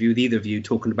in-depth interview with either of you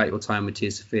talking about your time with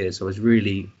Tears for Fears. So I was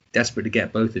really desperate to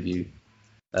get both of you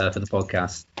for the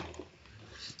podcast.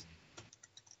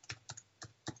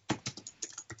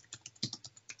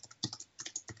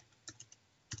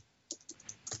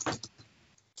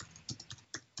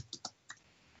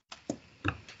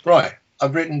 Right.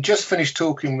 I've just finished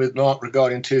talking with Mark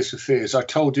regarding Tears for Fears. I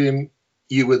told him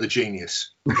you were the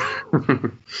genius.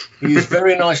 He's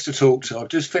very nice to talk to. I've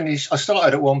just finished. I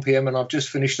started at 1 p.m. and I've just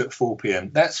finished at 4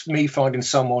 p.m. That's me finding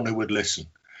someone who would listen.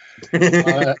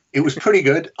 It was pretty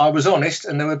good. I was honest,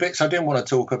 and there were bits I didn't want to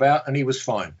talk about, and he was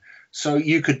fine. So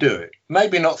you could do it.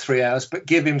 Maybe not 3 hours, but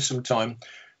give him some time.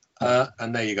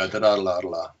 And there you go.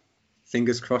 Da-da-da-da-da.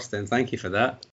 Fingers crossed then. Thank you for that.